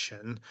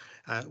accreditation,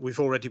 we've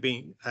already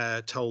been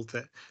told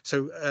that.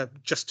 So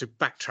just to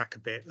backtrack a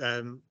bit,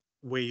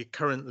 we're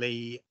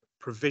currently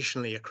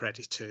provisionally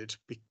accredited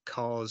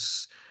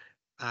because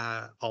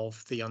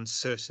of the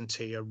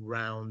uncertainty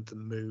around the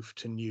move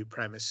to new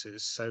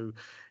premises. So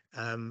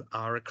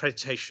our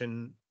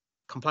accreditation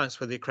compliance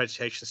with the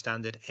accreditation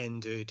standard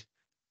ended,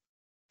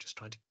 just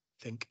trying to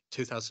think,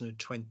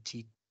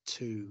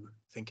 2022.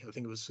 I think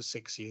it was for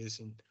 6 years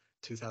in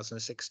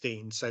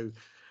 2016. So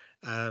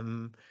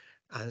and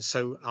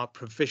so our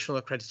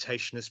provisional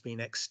accreditation has been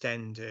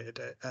extended.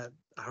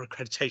 Our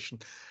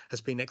accreditation has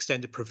been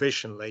extended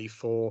provisionally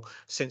for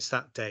since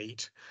that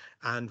date,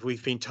 and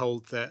we've been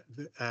told that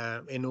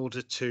in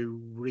order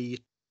to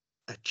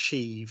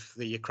achieve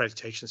the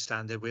accreditation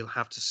standard, we'll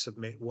have to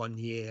submit 1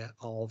 year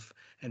of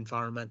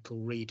environmental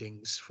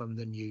readings from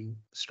the new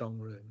strong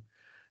room.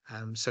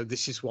 So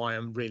this is why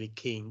I'm really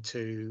keen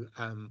to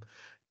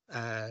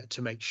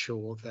make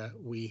sure that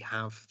we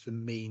have the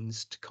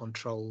means to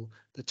control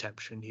the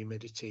temperature and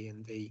humidity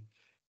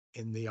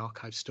in the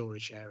archive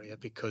storage area,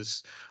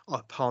 because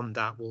upon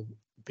that will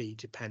be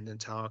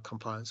dependent our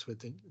compliance with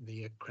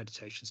the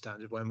accreditation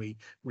standard when we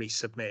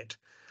resubmit.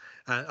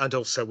 And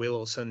also we'll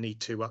also need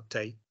to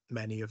update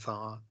many of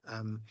our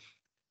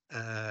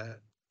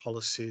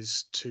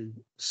policies to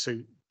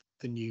suit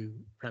the new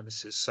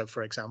premises. So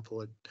for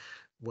example,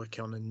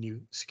 working on a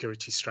new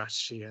security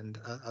strategy and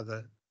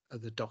other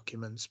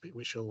documents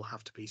which all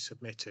have to be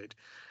submitted.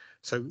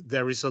 So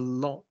there is a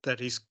lot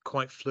that is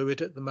quite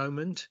fluid at the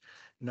moment.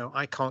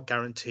 I can't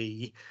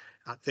guarantee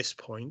at this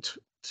point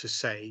to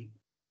say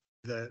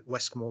the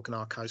West Glamorgan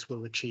Archives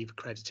will achieve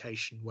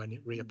accreditation when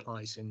it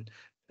reapplies in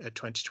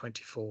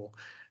 2024.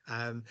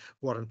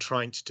 What I'm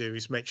trying to do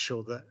is make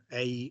sure that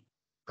I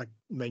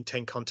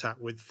maintain contact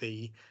with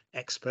the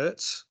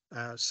experts.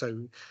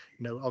 So,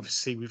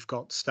 obviously we've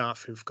got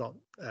staff who've got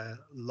a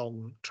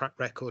long track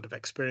record of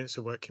experience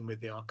of working with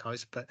the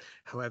archives, but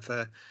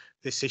however,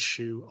 this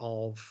issue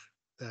of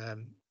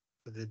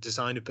the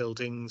design of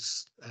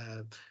buildings,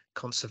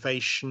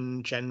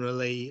 conservation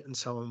generally, and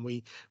so on,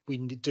 we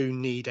do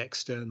need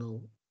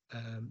external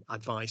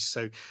advice.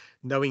 So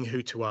knowing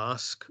who to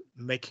ask,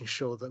 making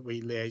sure that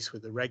we liaise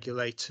with the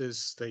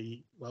regulators,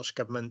 the Welsh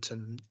Government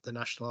and the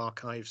National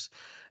Archives,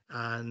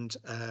 and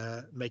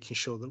making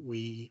sure that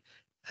we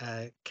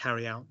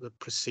carry out the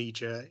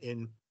procedure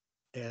in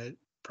a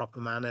proper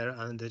manner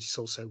and it's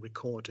also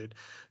recorded.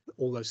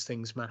 All those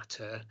things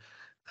matter.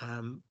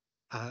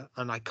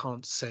 And I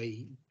can't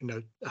say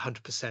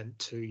 100%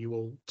 to you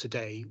all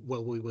today,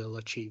 well, we will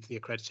achieve the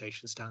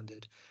accreditation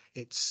standard.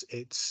 It's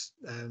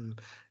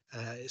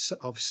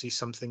obviously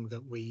something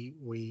that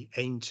we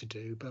aim to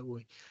do, but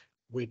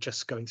we're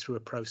just going through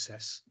a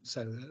process.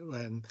 So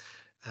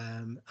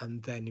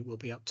and then it will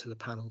be up to the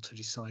panel to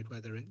decide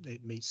whether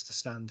it meets the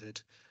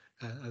standard.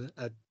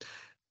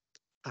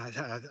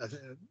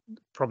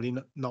 Probably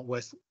not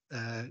worth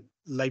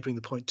labouring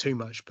the point too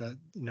much, but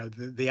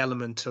the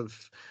element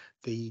of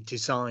the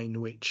design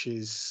which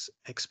is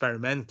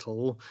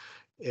experimental,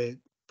 it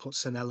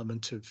puts an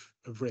element of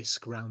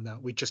risk around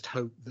that. We just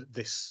hope that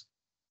this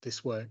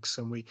works,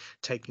 and we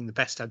taking the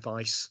best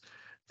advice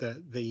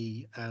that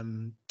the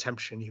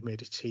temperature and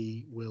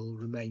humidity will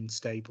remain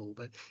stable,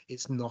 but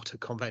it's not a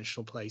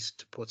conventional place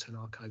to put an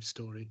archive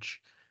storage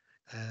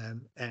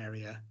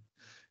area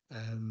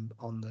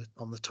on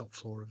the top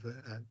floor of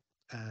a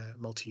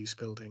multi-use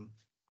building.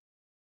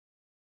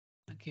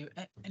 Thank you.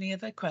 Any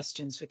other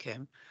questions for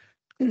Kim?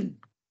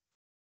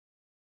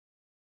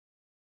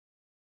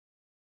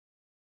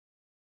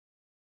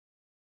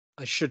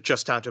 I should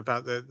just add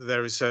about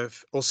there is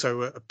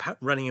also a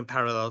running in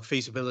parallel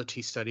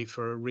feasibility study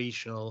for a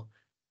regional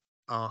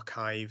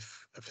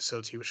archive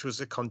facility, which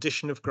was a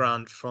condition of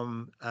grant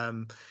from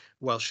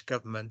Welsh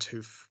Government,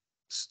 who've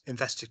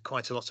invested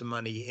quite a lot of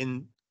money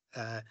in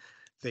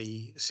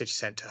the city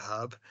centre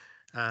hub,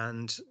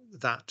 and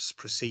that's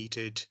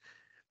proceeding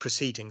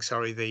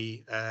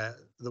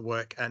the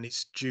work, and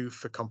it's due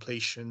for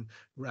completion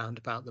round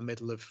about the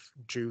middle of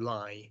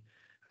July.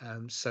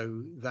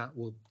 So that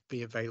will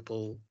be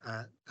available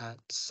at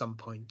some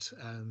point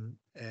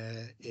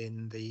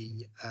in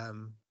the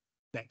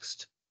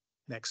next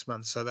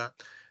month. So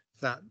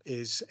that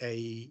is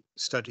a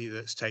study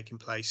that's taking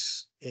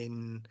place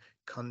in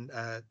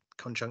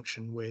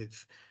conjunction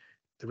with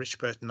the Richard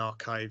Burton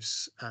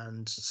Archives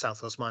and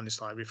South Wales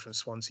Miners Library from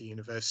Swansea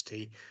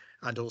University,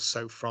 and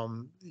also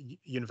from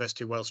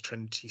University of Wales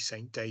Trinity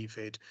St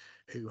David,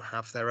 who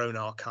have their own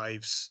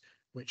archives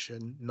which are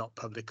not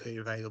publicly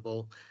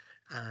available,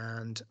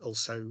 and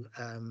also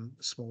a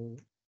small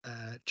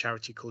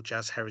charity called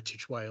Jazz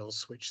Heritage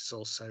Wales, which is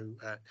also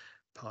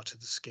part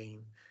of the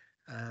scheme.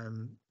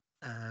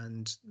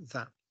 And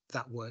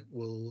that work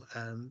will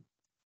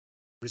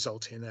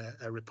result in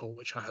a report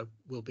which I hope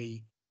will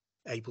be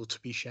able to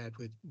be shared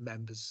with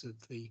members of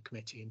the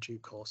committee in due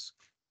course.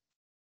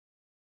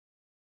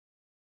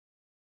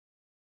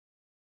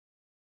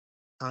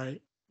 I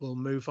will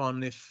move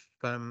on if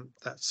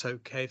that's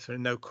okay, if there are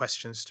no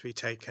questions to be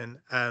taken.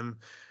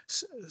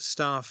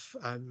 Staff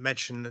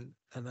mentioned,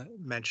 and I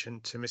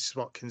mentioned to Mrs.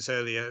 Watkins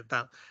earlier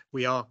about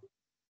we are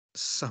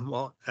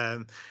somewhat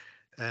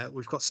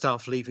we've got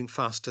staff leaving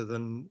faster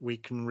than we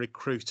can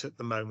recruit at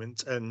the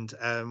moment, and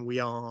we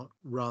are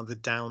rather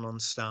down on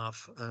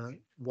staff.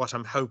 What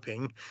I'm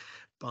hoping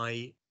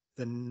by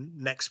the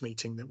next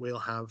meeting that we'll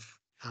have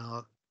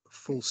our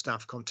full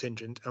staff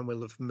contingent and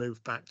we'll have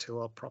moved back to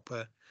our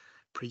proper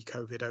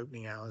pre-COVID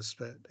opening hours.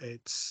 But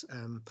it's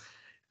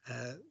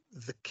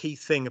the key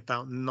thing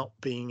about not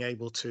being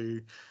able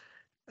to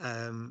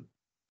go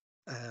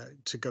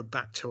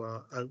back to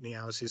our opening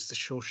hours is the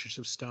shortage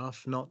of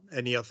staff, not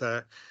any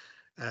other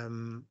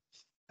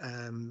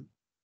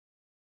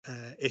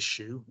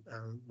issue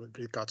with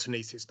regard to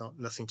needs. It's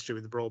nothing to do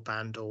with the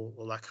broadband or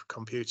lack of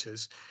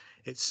computers.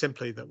 It's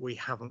simply that we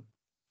haven't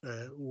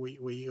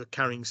we are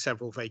carrying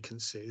several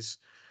vacancies,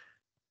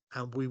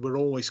 and we were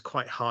always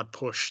quite hard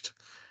pushed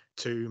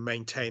to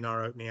maintain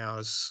our opening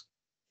hours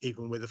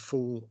even with a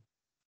full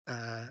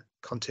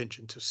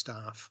contingent of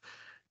staff.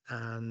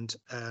 And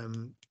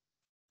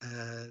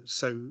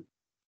so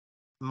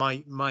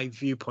my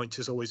viewpoint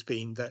has always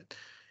been that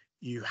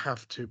you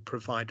have to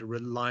provide a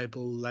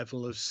reliable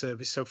level of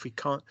service. So if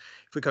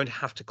we're going to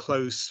have to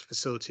close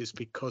facilities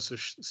because of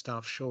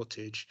staff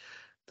shortage,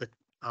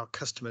 our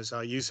customers,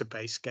 our user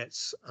base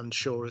gets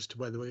unsure as to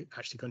whether we're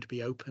actually going to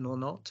be open or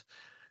not.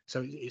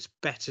 So it's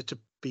better to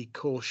be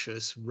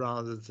cautious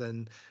rather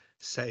than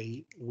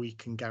say we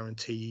can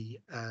guarantee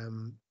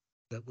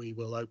that we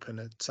will open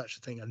at such a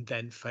thing and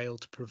then fail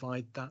to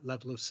provide that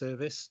level of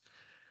service.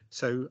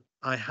 So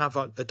I have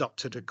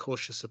adopted a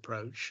cautious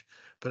approach,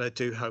 but I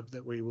do hope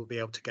that we will be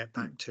able to get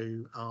back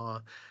to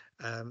our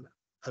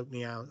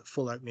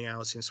full opening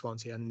hours in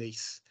Swansea and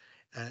Neath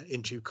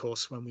in due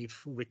course when we've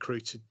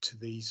recruited to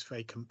these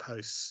vacant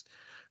posts.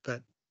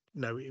 But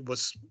no, it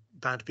was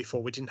bad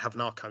before. We didn't have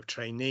an archive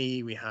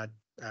trainee. We had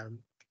a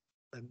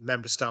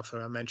member of staff who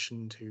I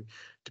mentioned who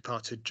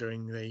departed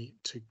during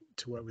to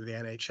work with the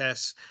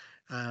NHS,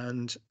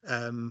 and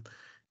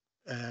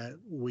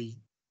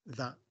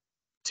that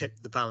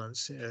tipped the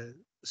balance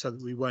so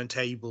that we weren't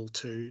able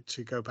to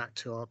go back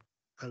to our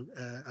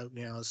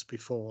opening hours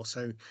before.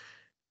 So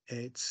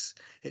it's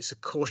a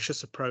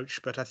cautious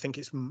approach, but I think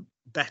it's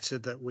better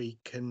that we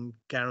can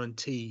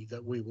guarantee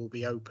that we will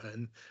be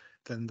open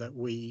than that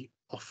we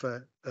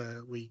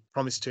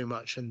promise too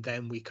much and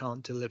then we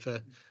can't deliver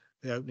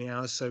the opening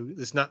hours. So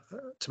there's not,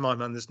 to my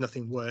mind, there's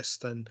nothing worse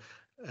than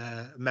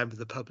a member of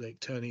the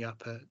public turning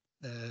up at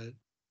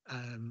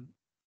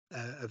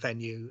a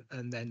venue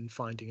and then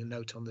finding a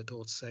note on the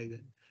door to say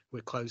that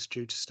we're closed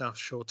due to staff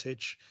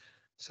shortage.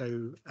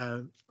 So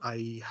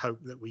I hope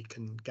that we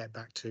can get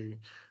back to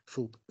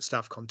full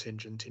staff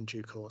contingent in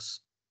due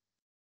course.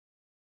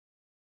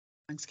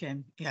 Thanks,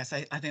 Kim. Yes,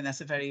 I think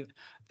that's a very,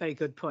 very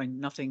good point.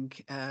 Nothing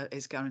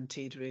is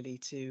guaranteed really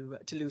to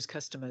lose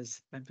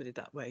customers, if I put it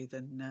that way,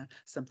 than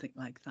something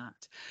like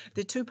that.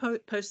 The two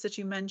posts that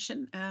you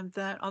mentioned,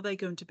 are they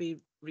going to be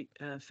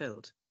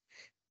filled?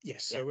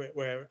 Yes, so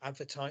we're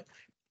advertising.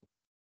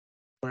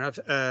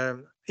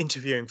 We're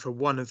interviewing for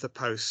one of the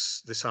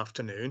posts this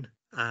afternoon,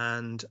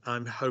 and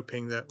I'm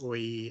hoping that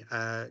we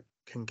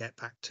can get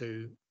back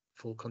to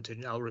full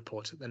contingent. I'll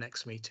report at the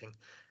next meeting.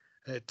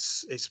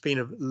 It's been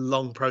a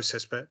long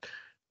process, but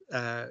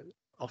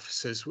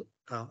officers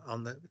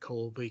on the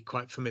call will be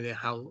quite familiar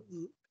how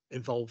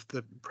involved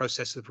the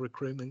process of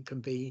recruitment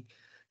can be.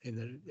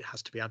 It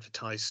has to be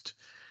advertised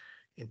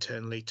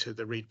internally to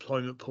the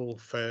redeployment pool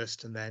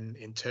first, and then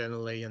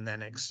internally, and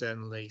then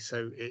externally.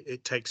 So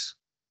it takes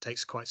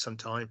quite some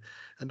time,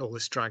 and all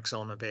this drags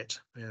on a bit,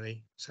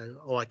 really. So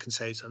all I can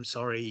say is I'm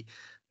sorry,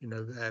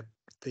 it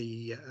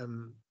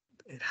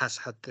has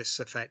had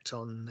this effect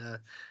on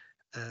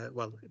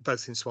well,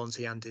 both in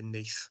Swansea and in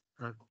Neath.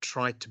 I've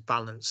tried to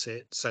balance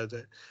it so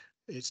that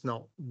it's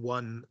not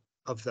one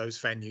of those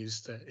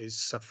venues that is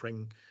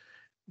suffering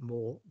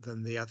more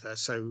than the other.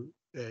 So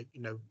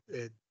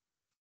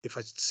if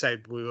I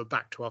said we were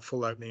back to our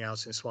full opening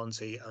hours in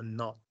Swansea and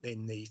not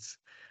in Neath,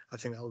 I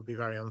think that would be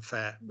very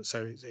unfair.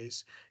 So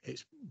it's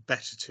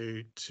better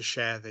to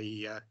share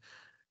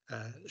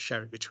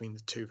it between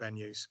the two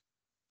venues.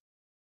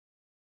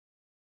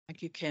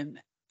 Thank you, Kim.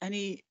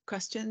 Any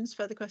questions,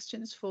 further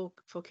questions for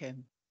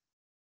Kim?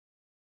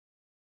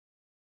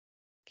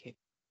 Okay.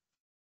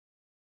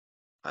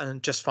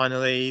 And just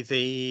finally,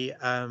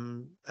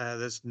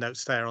 there's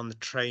notes there on the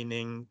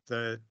training,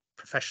 the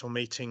professional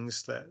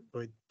meetings that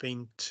we've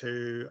been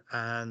to,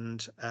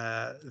 and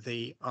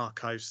the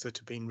archives that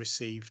have been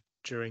received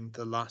during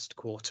the last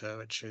quarter,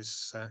 which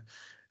is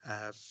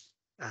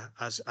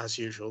as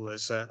usual,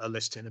 there's a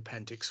list in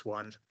Appendix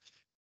 1.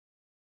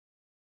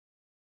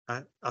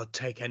 I'll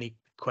take any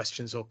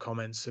questions or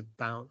comments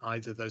about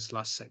either those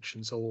last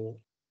sections or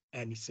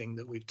anything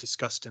that we've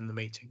discussed in the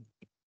meeting.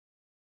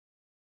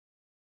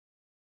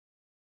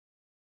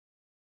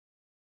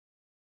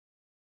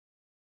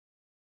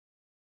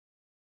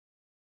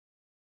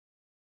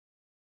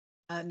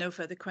 No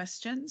further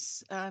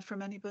questions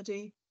from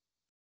anybody?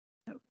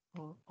 No,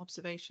 or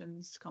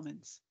observations,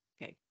 comments?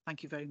 Okay,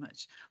 thank you very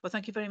much. Well,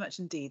 thank you very much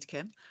indeed,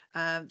 Kim.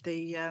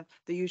 The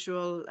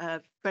usual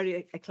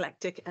very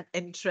eclectic and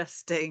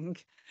interesting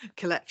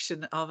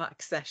collection of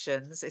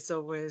accessions. It's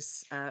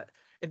always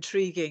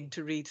intriguing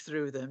to read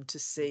through them to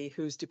see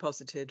who's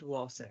deposited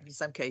what. In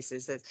some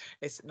cases,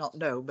 it's not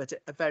known, but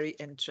a very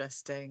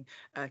interesting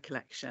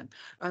collection.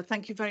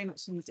 Thank you very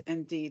much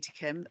indeed,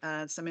 Kim.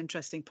 Some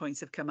interesting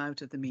points have come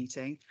out of the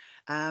meeting.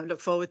 Look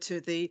forward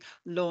to the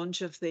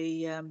launch of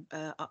the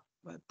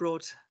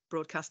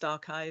broadcast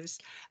archives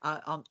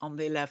on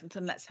the 11th,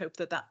 and let's hope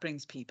that that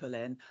brings people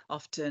in.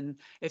 Often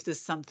if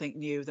there's something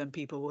new, then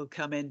people will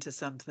come into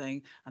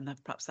something, and then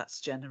perhaps that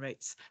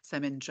generates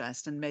some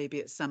interest, and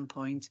maybe at some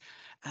point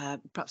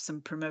perhaps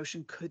some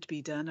promotion could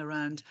be done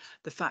around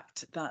the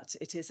fact that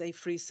it is a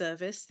free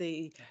service,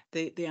 the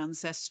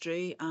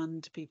ancestry,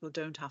 and people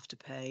don't have to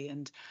pay,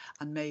 and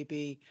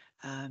maybe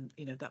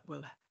you know, that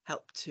will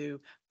help to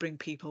bring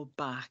people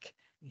back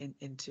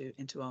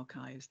into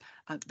archives.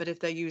 But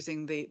if they're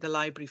using the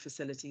library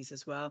facilities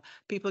as well,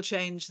 people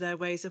change their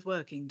ways of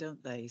working,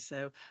 don't they?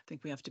 So I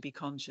think we have to be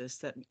conscious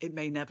that it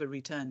may never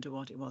return to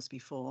what it was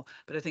before,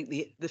 but I think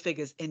the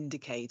figures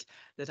indicate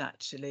that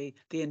actually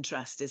the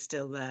interest is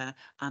still there,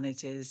 and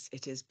it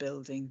is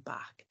building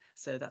back.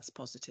 So that's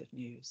positive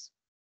news.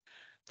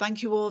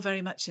 Thank you all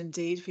very much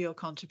indeed for your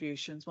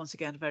contributions. Once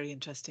again, a very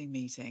interesting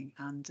meeting,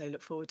 and I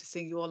look forward to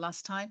seeing you all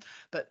last time.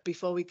 But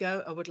before we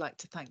go, I would like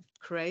to thank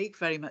Craig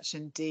very much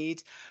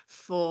indeed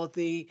for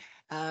the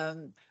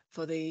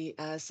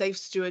safe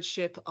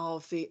stewardship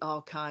of the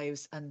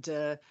archives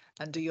under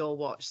your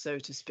watch, so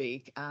to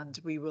speak. And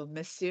we will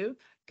miss you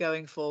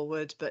going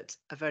forward, but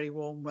a very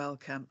warm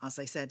welcome, as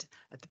I said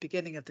at the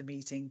beginning of the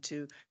meeting,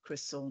 to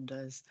Chris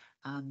Saunders.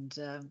 And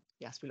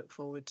yes, we look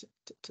forward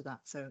to that.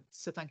 So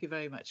thank you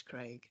very much,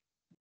 Craig.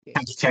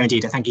 Thank you, Chair,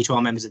 indeed. Thank you to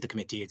all members of the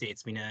committee.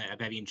 It's been a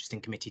very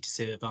interesting committee to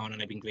serve on, and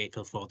I've been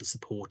grateful for all the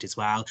support as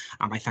well.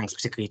 And my thanks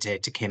particularly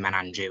to Kim and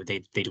Andrew.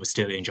 They do a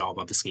sterling job,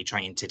 obviously,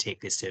 trying to take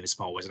this service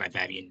forward, and I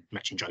very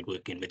much enjoyed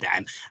working with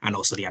them, and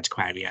also the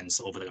antiquarians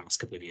over the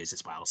last couple of years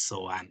as well.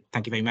 So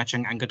thank you very much,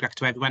 and good luck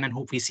to everyone, and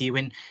hopefully see you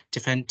in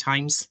different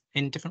times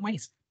in different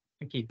ways.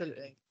 Thank you.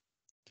 Absolutely.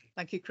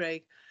 Thank you,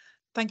 Craig.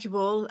 Thank you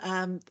all,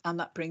 and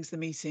that brings the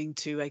meeting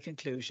to a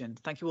conclusion.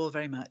 Thank you all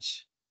very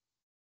much.